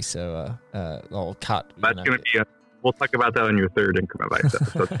that movie. So I'll cut. That's going to be. We'll talk about that on your third Increment Vice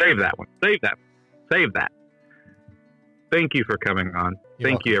episode. Save that one. Save that. Thank you for coming on.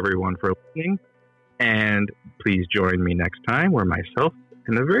 Thank you, everyone, for listening. And please join me next time where myself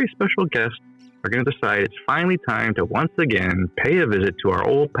and a very special guest are going to decide it's finally time to once again pay a visit to our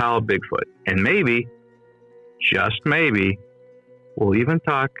old pal Bigfoot. And maybe, just maybe, we'll even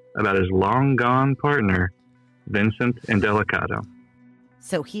talk about his long-gone partner, Vincent Indelicato.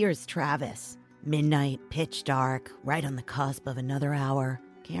 So here's Travis. Midnight, pitch dark, right on the cusp of another hour.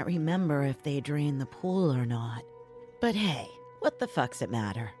 Can't remember if they drained the pool or not. But hey, what the fuck's it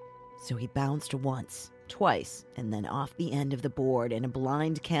matter? So he bounced once, twice, and then off the end of the board in a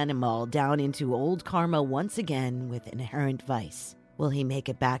blind cannonball down into old karma once again with Inherent Vice. Will he make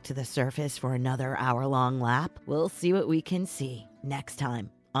it back to the surface for another hour-long lap? We'll see what we can see next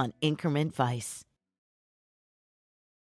time on Increment Vice.